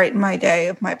will brighten my day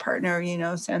if my partner,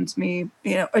 sends me,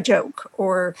 a joke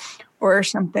or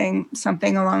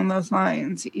something along those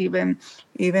lines, even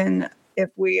if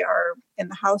we are in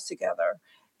the house together,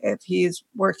 if he's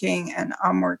working and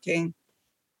I'm working,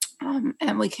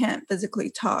 and we can't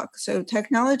physically talk. So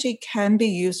technology can be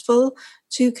useful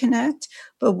to connect,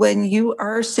 but when you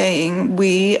are saying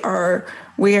we are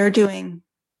doing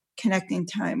connecting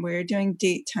time, we're doing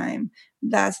date time,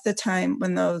 that's the time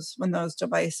when those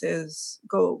devices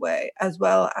go away. As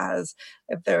well as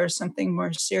if there is something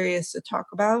more serious to talk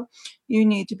about, you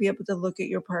need to be able to look at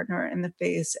your partner in the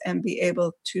face and be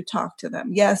able to talk to them.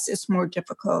 Yes, it's more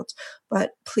difficult,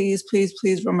 but please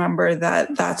remember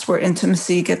that that's where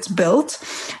intimacy gets built,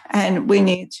 and we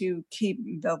need to keep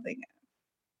building it.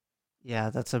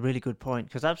 Yeah, that's a really good point,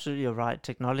 because absolutely you're right.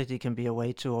 Technology can be a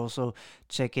way to also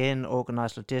check in,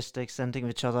 organize logistics, sending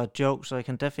each other a joke, so it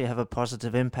can definitely have a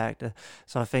positive impact.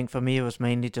 So I think for me, it was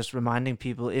mainly just reminding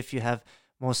people, if you have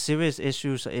more serious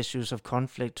issues or issues of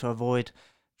conflict, to avoid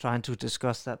trying to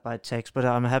discuss that by text. But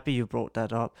I'm happy you brought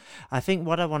that up. I think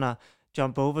what I want to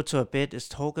jump over to a bit is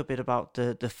talk a bit about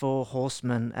the four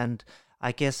horsemen, and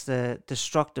I guess the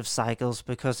destructive cycles,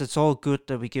 because it's all good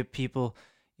that we give people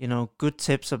good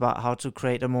tips about how to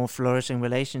create a more flourishing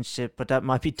relationship, but that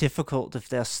might be difficult if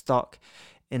they're stuck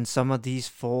in some of these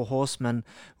four horsemen.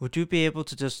 Would you be able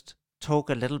to just talk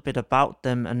a little bit about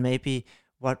them and maybe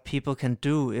what people can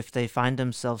do if they find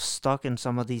themselves stuck in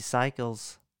some of these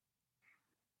cycles?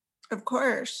 Of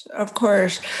course, of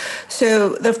course.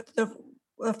 So the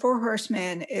four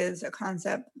horsemen is a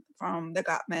concept from the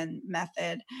Gottman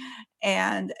method,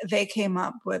 and they came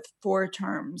up with four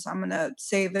terms. I'm going to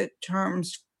say the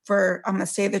terms,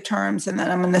 and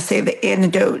then I'm going to say the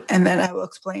antidote, and then I will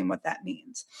explain what that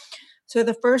means. So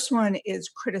the first one is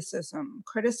criticism.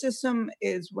 Criticism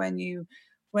is when you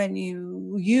leave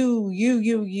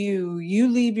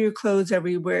your clothes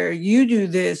everywhere, you do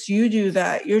this, you do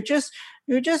that. You're just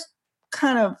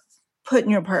kind of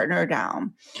putting your partner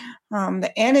down.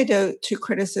 The antidote to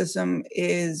criticism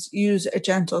is use a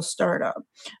gentle startup.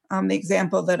 The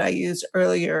example that I used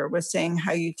earlier was saying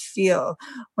how you feel.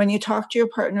 When you talk to your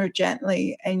partner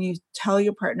gently and you tell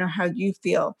your partner how you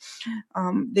feel,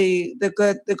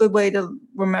 the good way to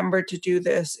remember to do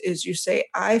this is you say,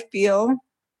 I feel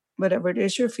whatever it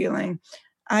is you're feeling.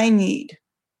 I need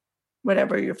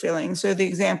whatever you're feeling. So the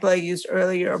example I used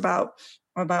earlier about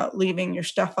leaving your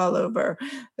stuff all over,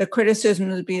 the criticism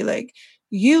would be like,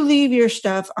 you leave your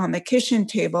stuff on the kitchen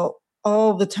table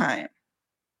all the time.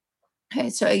 Okay,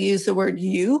 so I use the word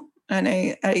you and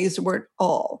I use the word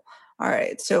all. All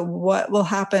right, so what will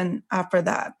happen after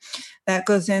that? That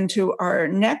goes into our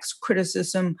next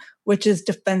criticism, which is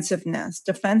defensiveness.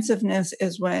 Defensiveness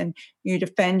is when you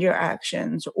defend your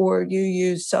actions, or you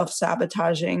use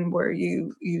self-sabotaging, where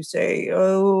you say,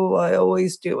 oh, I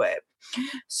always do it.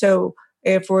 So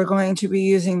if we're going to be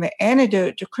using the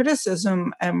antidote to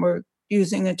criticism and we're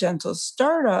using a gentle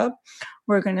startup,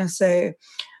 we're going to say,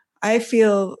 I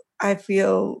feel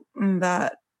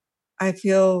that I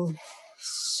feel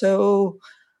so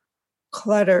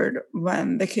cluttered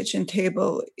when the kitchen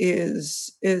table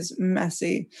is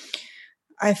messy.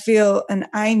 I feel, and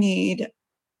I need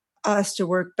us to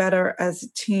work better as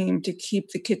a team to keep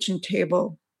the kitchen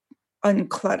table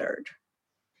uncluttered.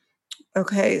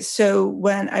 Okay, so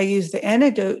when I use the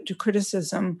antidote to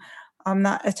criticism, I'm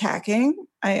not attacking.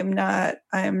 I am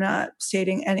not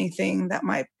stating anything that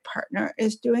my partner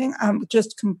is doing. I'm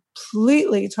just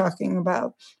completely talking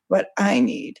about what I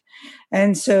need.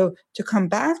 And so to come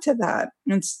back to that,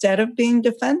 instead of being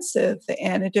defensive, the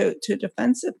antidote to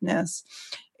defensiveness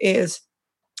is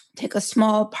take a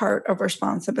small part of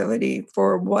responsibility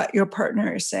for what your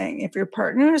partner is saying. If your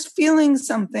partner is feeling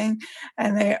something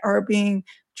and they are being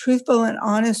truthful and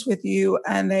honest with you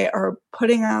and they are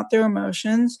putting out their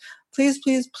emotions, please,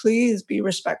 please, please be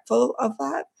respectful of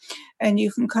that. And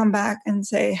you can come back and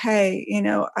say, hey,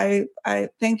 I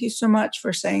thank you so much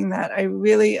for saying that. I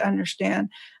really understand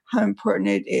how important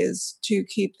it is to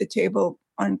keep the table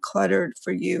uncluttered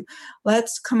for you.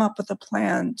 Let's come up with a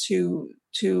plan to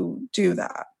do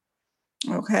that.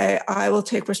 Okay, I will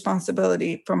take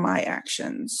responsibility for my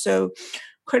actions. So,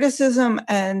 criticism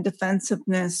and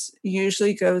defensiveness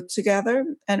usually go together.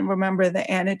 And remember, the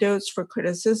antidotes for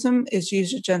criticism is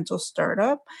use a gentle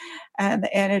startup, and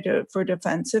the antidote for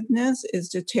defensiveness is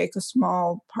to take a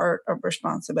small part of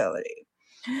responsibility.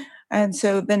 And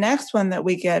so, the next one that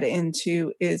we get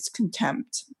into is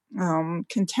contempt.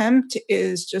 Contempt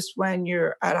is just when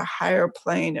you're at a higher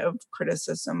plane of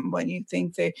criticism, when you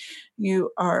think that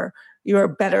you are you are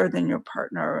better than your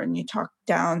partner and you talk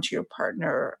down to your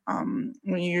partner,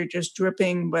 when you're just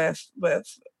dripping with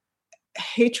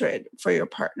hatred for your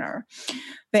partner.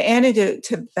 The antidote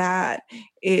to that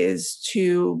is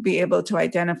to be able to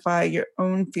identify your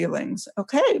own feelings.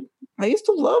 Okay, I used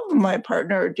to love when my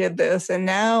partner did this, and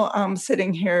now I'm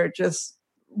sitting here just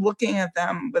looking at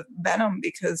them with venom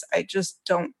because I just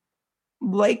don't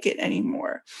like it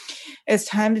anymore. It's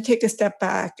time to take a step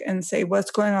back and say, what's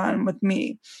going on with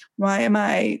me? Why am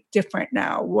I different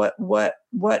now?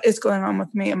 What is going on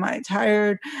with me? Am I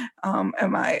tired? Am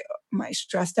I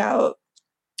stressed out?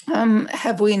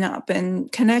 Have we not been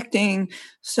connecting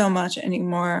so much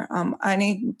anymore? I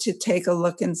need to take a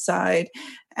look inside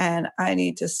and I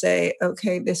need to say,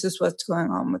 okay, this is what's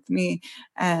going on with me,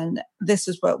 and this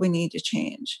is what we need to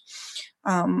change.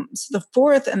 So the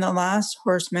fourth and the last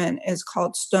horseman is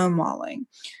called stonewalling.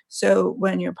 So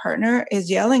when your partner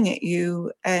is yelling at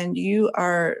you and you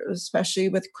are, especially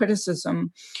with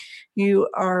criticism, you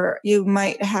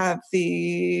might have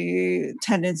the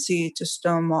tendency to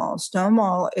stonewall.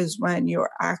 Stonewall is when you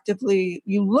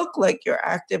look like you're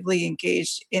actively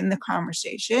engaged in the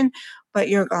conversation, but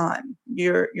you're gone.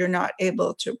 You're not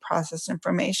able to process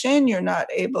information. You're not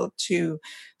able to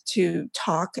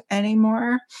talk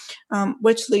anymore,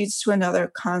 which leads to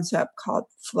another concept called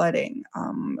flooding,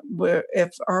 where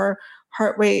if our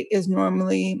heart rate is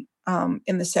normally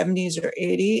in the 70s or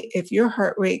 80, if your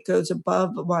heart rate goes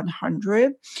above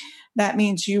 100, that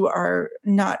means you are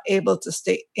not able to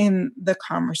stay in the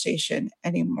conversation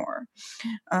anymore.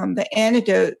 The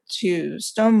antidote to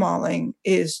stonewalling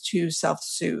is to self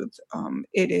soothe.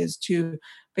 It is to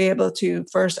be able to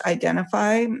first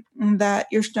identify that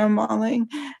you're stonewalling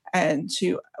and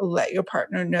to let your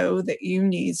partner know that you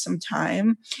need some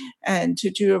time and to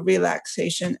do a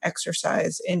relaxation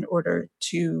exercise in order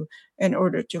to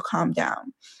calm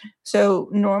down. So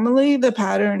normally the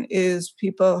pattern is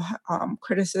people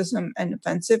criticism and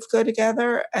offensive go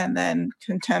together, and then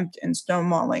contempt and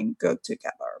stonewalling go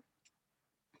together.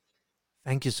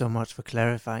 Thank you so much for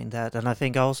clarifying that. And I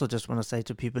think I also just want to say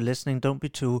to people listening, don't be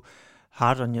too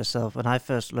hard on yourself. When I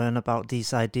first learned about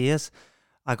these ideas,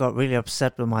 I got really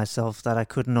upset with myself that I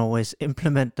couldn't always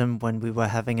implement them when we were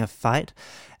having a fight.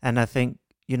 And I think,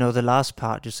 the last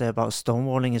part you say about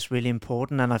stonewalling is really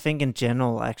important. And I think in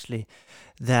general, actually,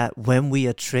 that when we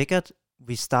are triggered,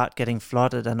 we start getting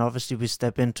flooded, and obviously we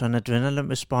step into an adrenaline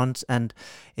response, and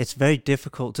it's very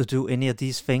difficult to do any of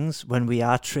these things when we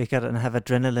are triggered and have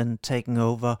adrenaline taking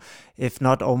over, if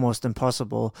not almost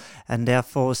impossible. And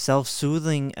therefore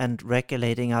self-soothing and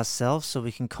regulating ourselves so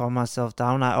we can calm ourselves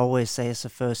down, I always say, is the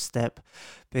first step,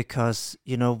 because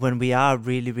when we are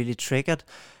really, really triggered,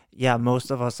 most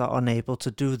of us are unable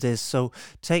to do this. So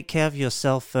take care of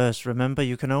yourself first. Remember,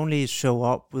 you can only show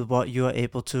up with what you are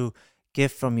able to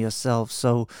give from yourself.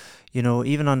 So,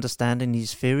 even understanding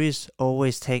these theories,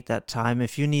 always take that time.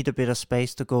 If you need a bit of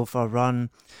space to go for a run,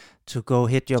 to go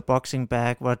hit your boxing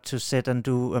bag, to sit and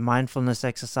do a mindfulness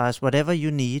exercise, whatever you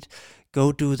need,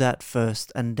 go do that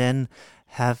first, and then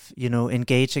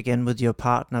engage again with your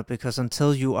partner, because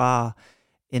until you are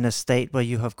in a state where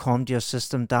you have calmed your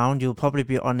system down, you'll probably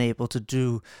be unable to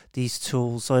do these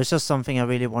tools. So it's just something I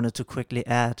really wanted to quickly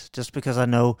add, just because I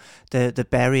know the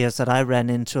barriers that I ran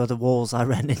into, or the walls I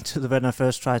ran into when I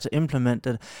first tried to implement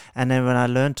it. And then when I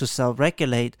learned to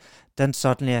self-regulate, then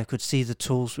suddenly I could see the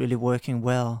tools really working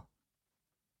well.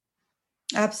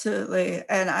 Absolutely.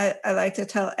 And I like to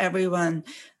tell everyone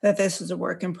that this is a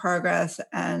work in progress.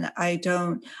 And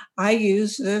I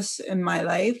use this in my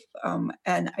life,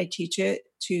 and I teach it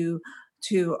to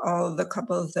all of the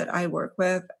couples that I work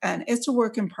with. And it's a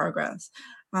work in progress.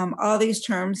 All these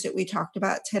terms that we talked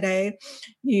about today,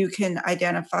 you can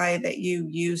identify that you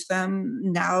use them.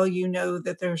 Now you know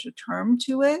that there's a term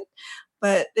to it,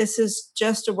 but this is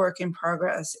just a work in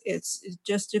progress. It's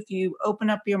just if you open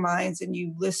up your minds and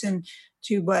you listen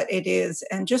to what it is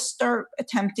and just start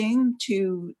attempting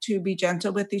to be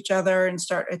gentle with each other and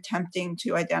start attempting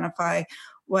to identify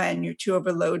when you're too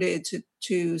overloaded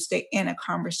to stay in a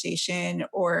conversation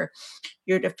or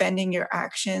you're defending your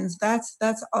actions. That's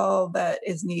all that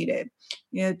is needed.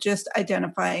 Just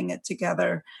identifying it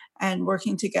together and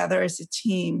working together as a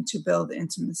team to build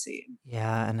intimacy.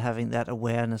 Yeah, and having that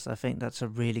awareness, I think that's a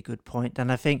really good point.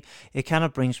 And I think it kind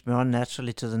of brings me on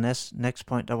naturally to the next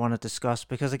point I want to discuss,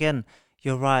 because again,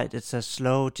 you're right, it's a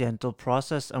slow, gentle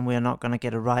process, and we're not going to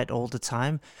get it right all the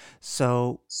time.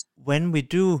 So when we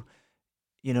do,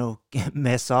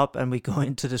 mess up and we go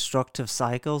into destructive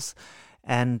cycles,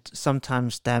 and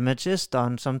sometimes damage is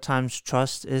done, sometimes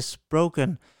trust is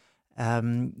broken.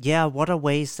 What are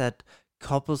ways that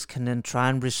couples can then try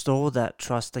and restore that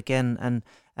trust again, and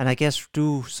I guess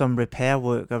do some repair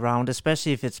work around,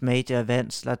 especially if it's major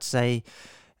events. Let's say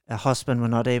a husband were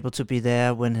not able to be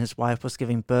there when his wife was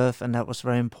giving birth, and that was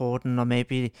very important, or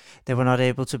maybe they were not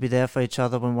able to be there for each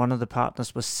other when one of the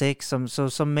partners was sick.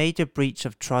 Some major breach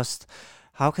of trust.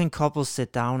 How can couples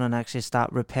sit down and actually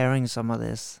start repairing some of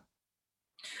this?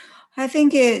 I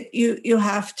think you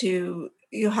have to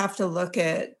look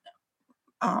at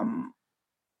um,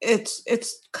 it's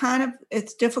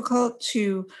difficult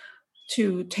to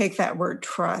take that word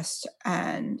trust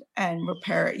and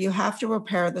repair it. You have to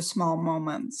repair the small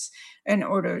moments in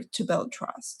order to build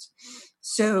trust.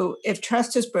 So if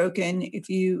trust is broken, if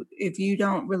you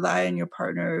don't rely on your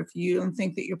partner, if you don't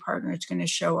think that your partner is going to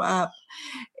show up,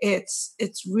 it's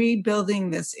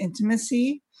rebuilding this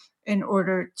intimacy in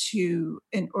order to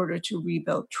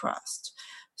rebuild trust.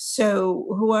 So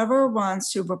whoever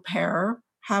wants to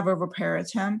have a repair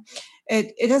attempt,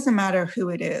 it doesn't matter who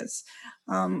it is.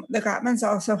 The Gottmans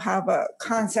also have a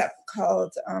concept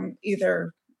called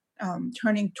either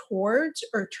turning towards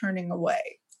or turning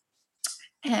away.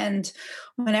 And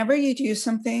whenever you do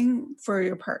something for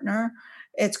your partner,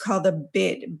 it's called a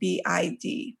bid,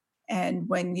 BID. And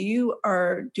when you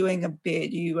are doing a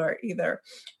bid, you are either,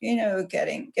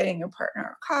 getting your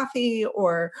partner a coffee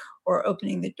or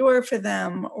opening the door for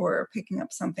them or picking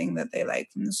up something that they like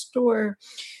from the store.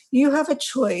 You have a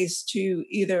choice to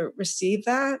either receive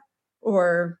that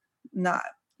or not.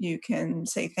 You can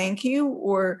say thank you,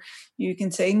 or you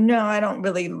can say, no, I don't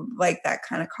really like that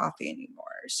kind of coffee anymore.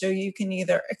 So you can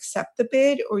either accept the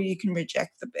bid or you can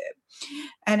reject the bid.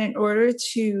 And in order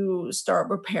to start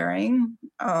repairing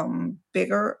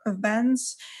bigger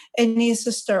events, it needs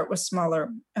to start with smaller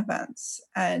events,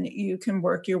 and you can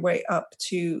work your way up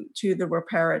to the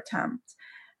repair attempt.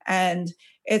 And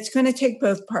it's going to take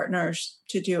both partners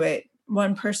to do it.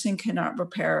 One person cannot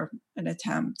repair an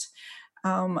attempt.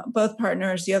 Both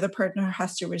partners, the other partner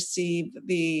has to receive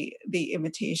the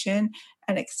invitation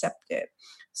and accept it.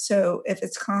 So if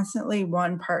it's constantly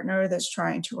one partner that's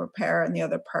trying to repair and the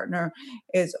other partner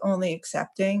is only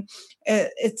accepting,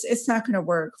 it's not going to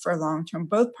work for long term.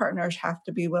 Both partners have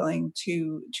to be willing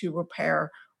to repair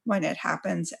when it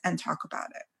happens and talk about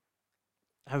it.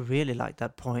 I really like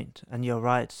that point, and you're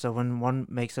right. So when one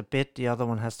makes a bid, the other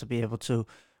one has to be able to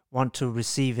want to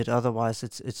receive it. Otherwise,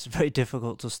 it's very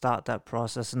difficult to start that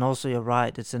process. And also, you're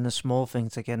right. It's in the small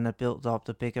things again that build up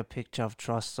the bigger picture of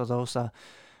trust. So those are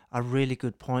really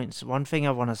good points. One thing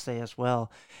I want to say as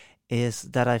well is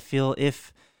that I feel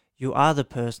if you are the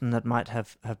person that might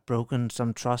have broken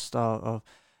some trust, or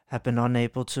have been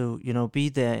unable to, be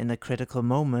there in a critical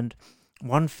moment,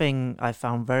 one thing I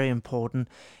found very important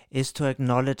is to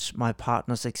acknowledge my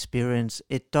partner's experience.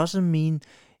 It doesn't mean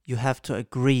you have to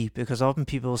agree, because often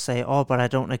people say, oh, but I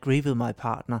don't agree with my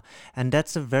partner. And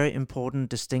that's a very important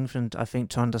distinction, I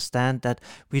think, to understand, that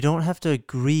we don't have to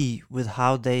agree with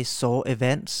how they saw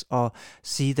events or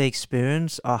see the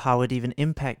experience or how it even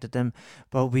impacted them,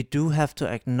 but we do have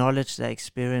to acknowledge their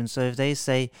experience. So if they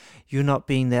say, you not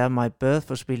being there, my birth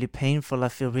was really painful, I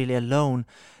feel really alone,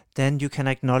 then you can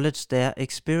acknowledge their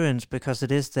experience, because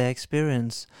it is their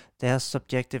experience, their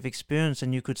subjective experience.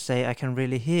 And you could say, I can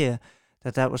really hear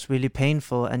that was really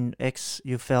painful, and X,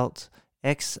 you felt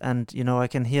X, and I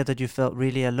can hear that you felt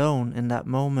really alone in that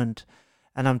moment.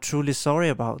 And I'm truly sorry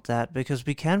about that, because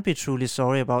we can be truly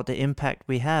sorry about the impact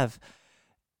we have,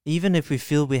 even if we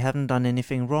feel we haven't done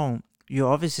anything wrong. you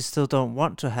obviously still don't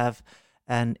want to have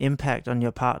an impact on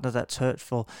your partner that's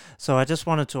hurtful. So I just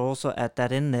wanted to also add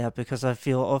that in there, because I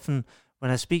feel often when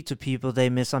I speak to people, they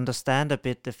misunderstand a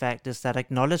bit. The fact is that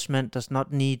acknowledgement does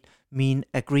not mean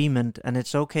agreement, and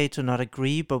it's okay to not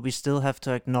agree, but we still have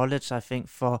to acknowledge, I think,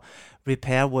 for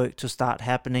repair work to start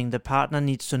happening. The partner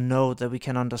needs to know that we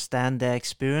can understand their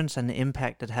experience and the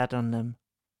impact it had on them.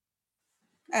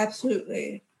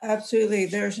 Absolutely. Absolutely.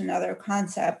 There's another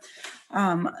concept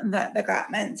that the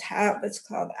Gottmans have. It's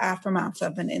called aftermath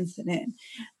of an incident.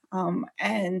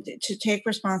 And to take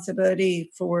responsibility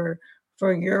for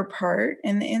your part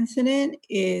in the incident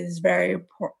is very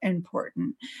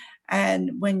important.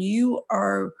 And when you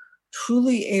are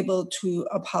truly able to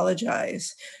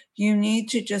apologize, you need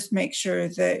to just make sure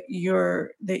that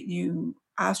you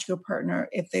ask your partner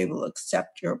if they will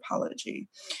accept your apology.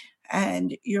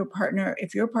 And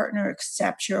if your partner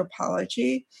accepts your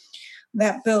apology,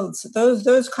 that builds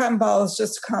those cotton balls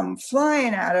just come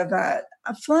flying out of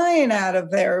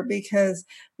there, because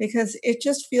it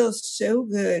just feels so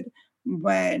good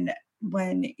when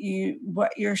you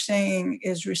what you're saying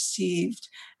is received,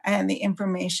 and the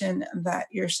information that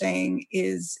you're saying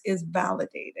is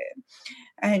validated,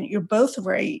 and you're both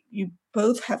right. You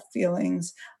both have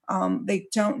feelings. They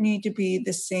don't need to be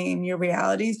the same. Your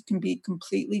realities can be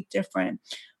completely different,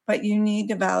 but you need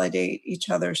to validate each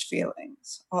other's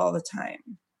feelings all the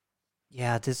time.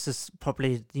 Yeah, this is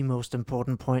probably the most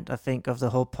important point, I think, of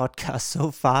the whole podcast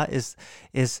so far, is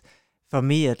for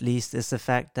me at least, is the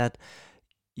fact that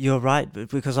you're right,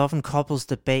 because often couples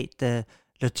debate the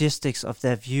logistics of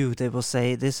their view. They will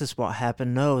say, this is what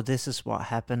happened, no, this is what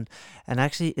happened. And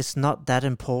actually, it's not that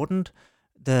important,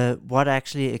 the what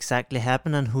actually exactly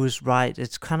happened and who is right.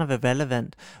 It's kind of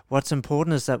irrelevant. What's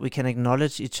important is that we can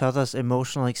acknowledge each other's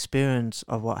emotional experience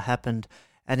of what happened.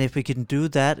 And if we can do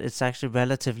that, it's actually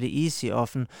relatively easy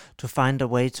often to find a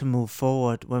way to move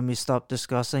forward when we stop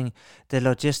discussing the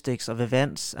logistics of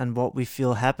events and what we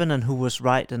feel happened and who was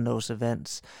right in those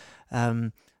events.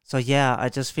 So yeah, I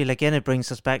just feel again it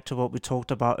brings us back to what we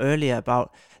talked about earlier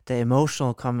about the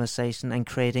emotional conversation and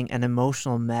creating an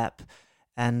emotional map.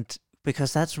 And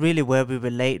because that's really where we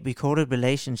relate. We call it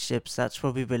relationships. That's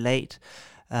where we relate.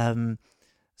 Um,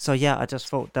 so yeah, I just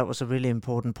thought that was a really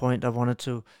important point I wanted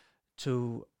to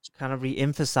kind of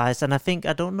re-emphasize. And I think,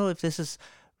 I don't know if this is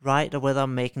right or whether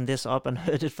I'm making this up and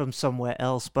heard it from somewhere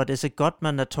else, but is it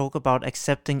Gottman that talk about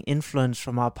accepting influence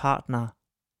from our partner?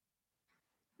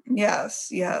 Yes,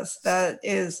 yes, that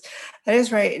is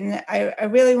right. And I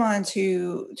really want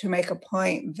to make a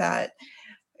point that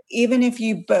even if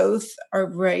you both are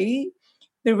right,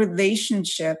 the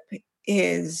relationship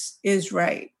is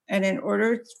right. And in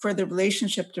order for the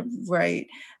relationship to be right,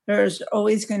 there's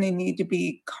always going to need to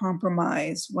be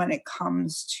compromise when it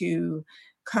comes to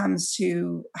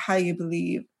how you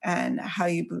believe and how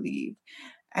you believe.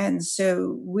 And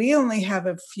so we only have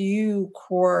a few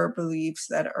core beliefs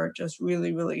that are just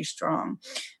really, really strong.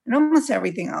 And almost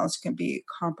everything else can be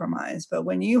compromised. But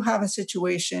when you have a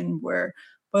situation where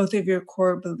both of your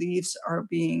core beliefs are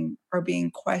being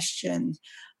questioned,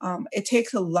 it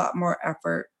takes a lot more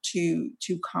effort to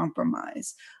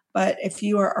compromise. But if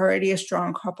you are already a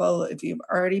strong couple, if you've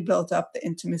already built up the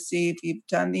intimacy, if you've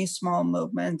done these small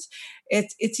movements,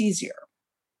 it's easier.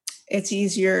 It's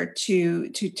easier to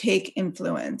take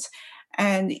influence,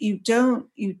 and you don't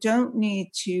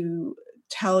need to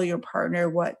tell your partner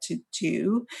what to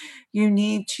do. You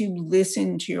need to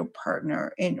listen to your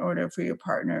partner in order for your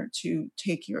partner to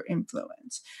take your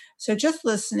influence. So just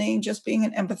listening, just being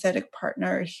an empathetic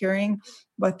partner, hearing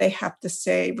what they have to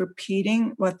say,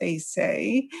 repeating what they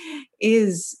say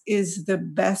is the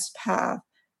best path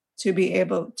to be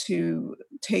able to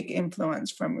take influence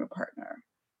from your partner.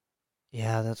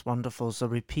 Yeah, that's wonderful. So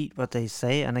repeat what they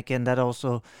say. And again, that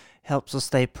also helps us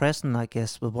stay present, I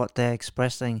guess, with what they're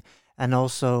expressing. And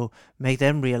also make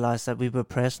them realize that we were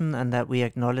present and that we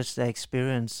acknowledge their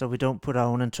experience so we don't put our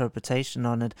own interpretation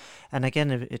on it. And again,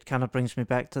 it kind of brings me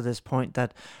back to this point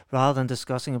that rather than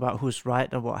discussing about who's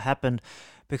right or what happened,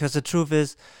 because the truth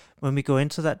is, when we go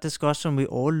into that discussion, we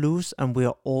all lose and we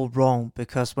are all wrong,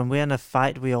 because when we're in a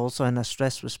fight, we're also in a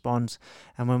stress response.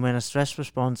 And when we're in a stress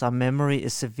response, our memory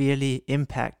is severely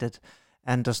impacted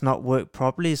and does not work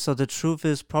properly. So the truth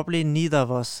is, probably neither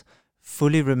of us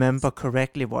fully remember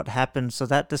correctly what happened. So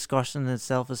that discussion in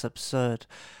itself is absurd.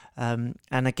 And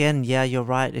again, yeah, you're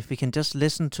right. If we can just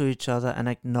listen to each other and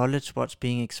acknowledge what's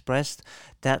being expressed,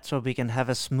 that's where we can have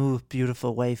a smooth,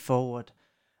 beautiful way forward.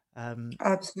 Um,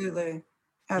 Absolutely.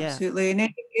 yeah, Absolutely. And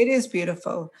it is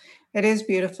beautiful. It is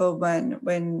beautiful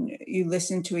when you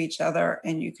listen to each other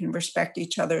and you can respect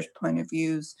each other's point of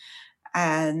views.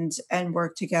 and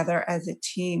work together as a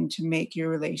team to make your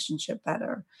relationship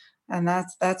better. And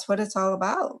that's what it's all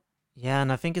about. Yeah,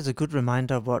 and I think it's a good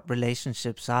reminder of what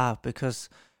relationships are, because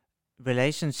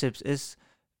relationships is,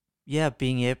 yeah,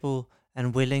 being able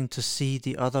and willing to see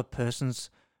the other person's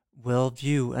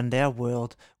worldview and their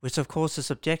world, which of course is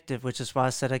subjective, which is why I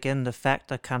said again the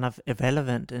fact are kind of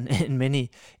irrelevant in many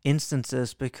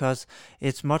instances, because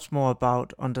it's much more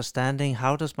about understanding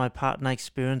how does my partner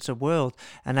experience a world,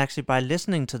 and actually by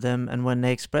listening to them and when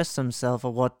they express themselves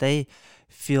or what they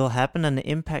feel happen and the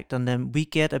impact on them, we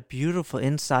get a beautiful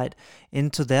insight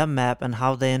into their map and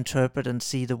how they interpret and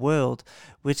see the world,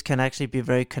 which can actually be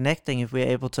very connecting if we're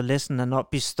able to listen and not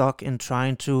be stuck in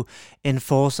trying to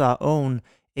enforce our own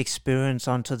experience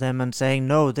onto them and saying,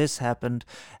 no, this happened.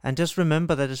 And just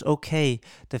remember that it's okay.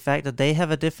 The fact that they have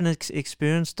a different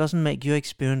experience doesn't make your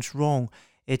experience wrong.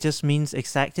 It just means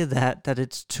exactly that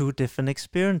it's two different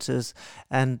experiences.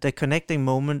 And the connecting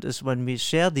moment is when we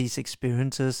share these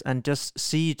experiences and just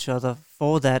see each other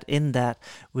for that, in that,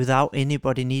 without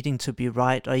anybody needing to be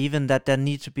right, or even that there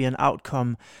needs to be an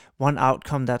outcome, one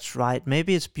outcome that's right.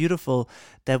 Maybe it's beautiful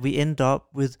that we end up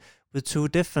with two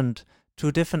different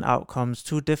outcomes,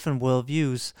 two different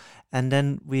worldviews, and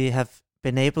then we have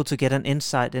been able to get an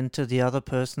insight into the other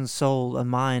person's soul and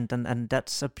mind, and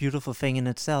that's a beautiful thing in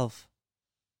itself.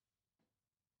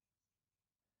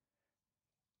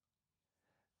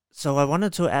 So I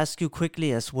wanted to ask you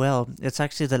quickly as well. It's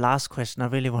actually the last question I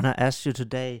really want to ask you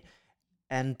today.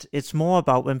 And it's more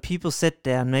about when people sit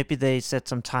there and maybe they set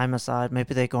some time aside,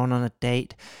 maybe they're going on a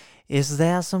date. Is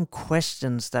there some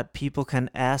questions that people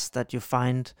can ask that you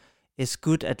find is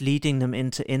good at leading them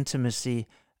into intimacy?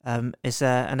 And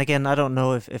again, I don't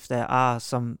know if there are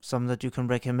some that you can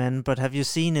recommend, but have you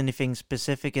seen anything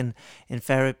specific in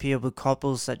therapy or with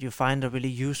couples that you find are really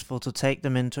useful to take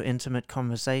them into intimate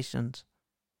conversations?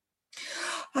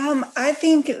 I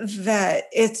think that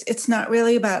it's not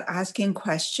really about asking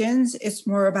questions. It's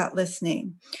more about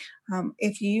listening.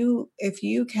 If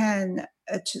you can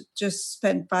just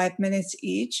spend 5 minutes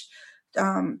each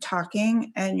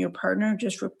talking, and your partner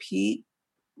just repeat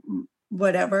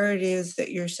whatever it is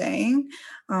that you're saying.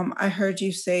 I heard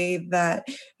you say that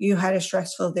you had a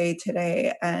stressful day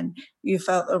today and you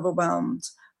felt overwhelmed.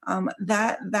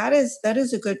 That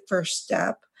is a good first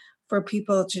step for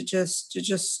people to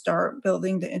just start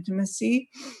building the intimacy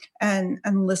and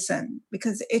listen,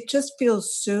 because it just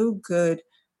feels so good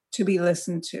to be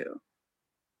listened to.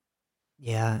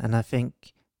 Yeah, and I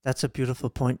think that's a beautiful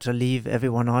point to leave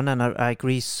everyone on, and I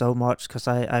agree so much, because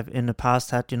I've in the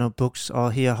past had books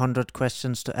or here 100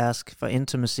 questions to ask for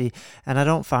intimacy, and I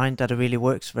don't find that it really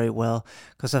works very well,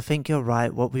 because I think you're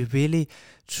right. What we really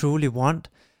truly want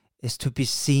is to be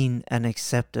seen and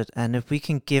accepted, and if we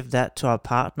can give that to our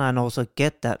partner and also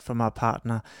get that from our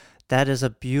partner, that is a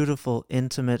beautiful,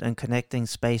 intimate and connecting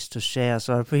space to share.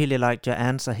 So I really liked your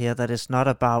answer here, that it's not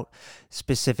about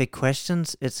specific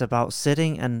questions, it's about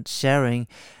sitting and sharing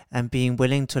and being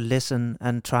willing to listen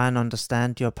and try and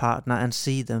understand your partner and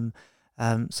see them.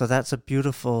 So that's a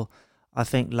beautiful, I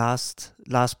think, last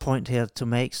point here to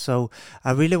make. So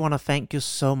I really want to thank you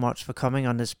so much for coming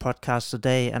on this podcast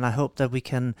today, and I hope that we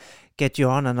can get you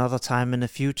on another time in the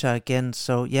future again.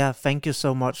 So yeah, thank you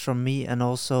so much from me and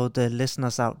also the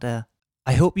listeners out there.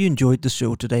 I hope you enjoyed the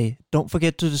show today. Don't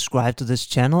forget to subscribe to this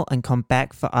channel and come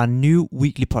back for our new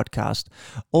weekly podcast.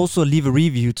 Also leave a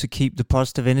review to keep the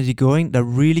positive energy going. That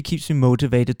really keeps me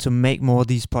motivated to make more of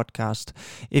these podcasts.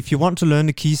 If you want to learn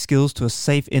the key skills to a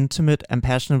safe, intimate and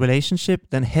passionate relationship,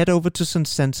 then head over to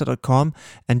sensensor.com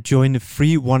and join the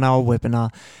free 1-hour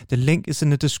webinar. The link is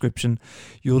in the description.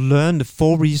 You'll learn the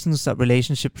 4 reasons that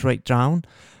relationships break down,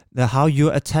 how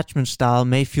your attachment style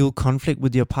may fuel conflict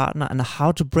with your partner and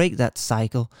how to break that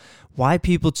cycle, why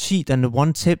people cheat and the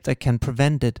 1 tip that can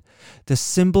prevent it, the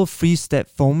simple 3-step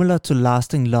formula to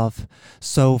lasting love.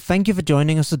 So thank you for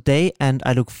joining us today, and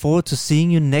I look forward to seeing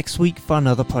you next week for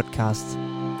another podcast.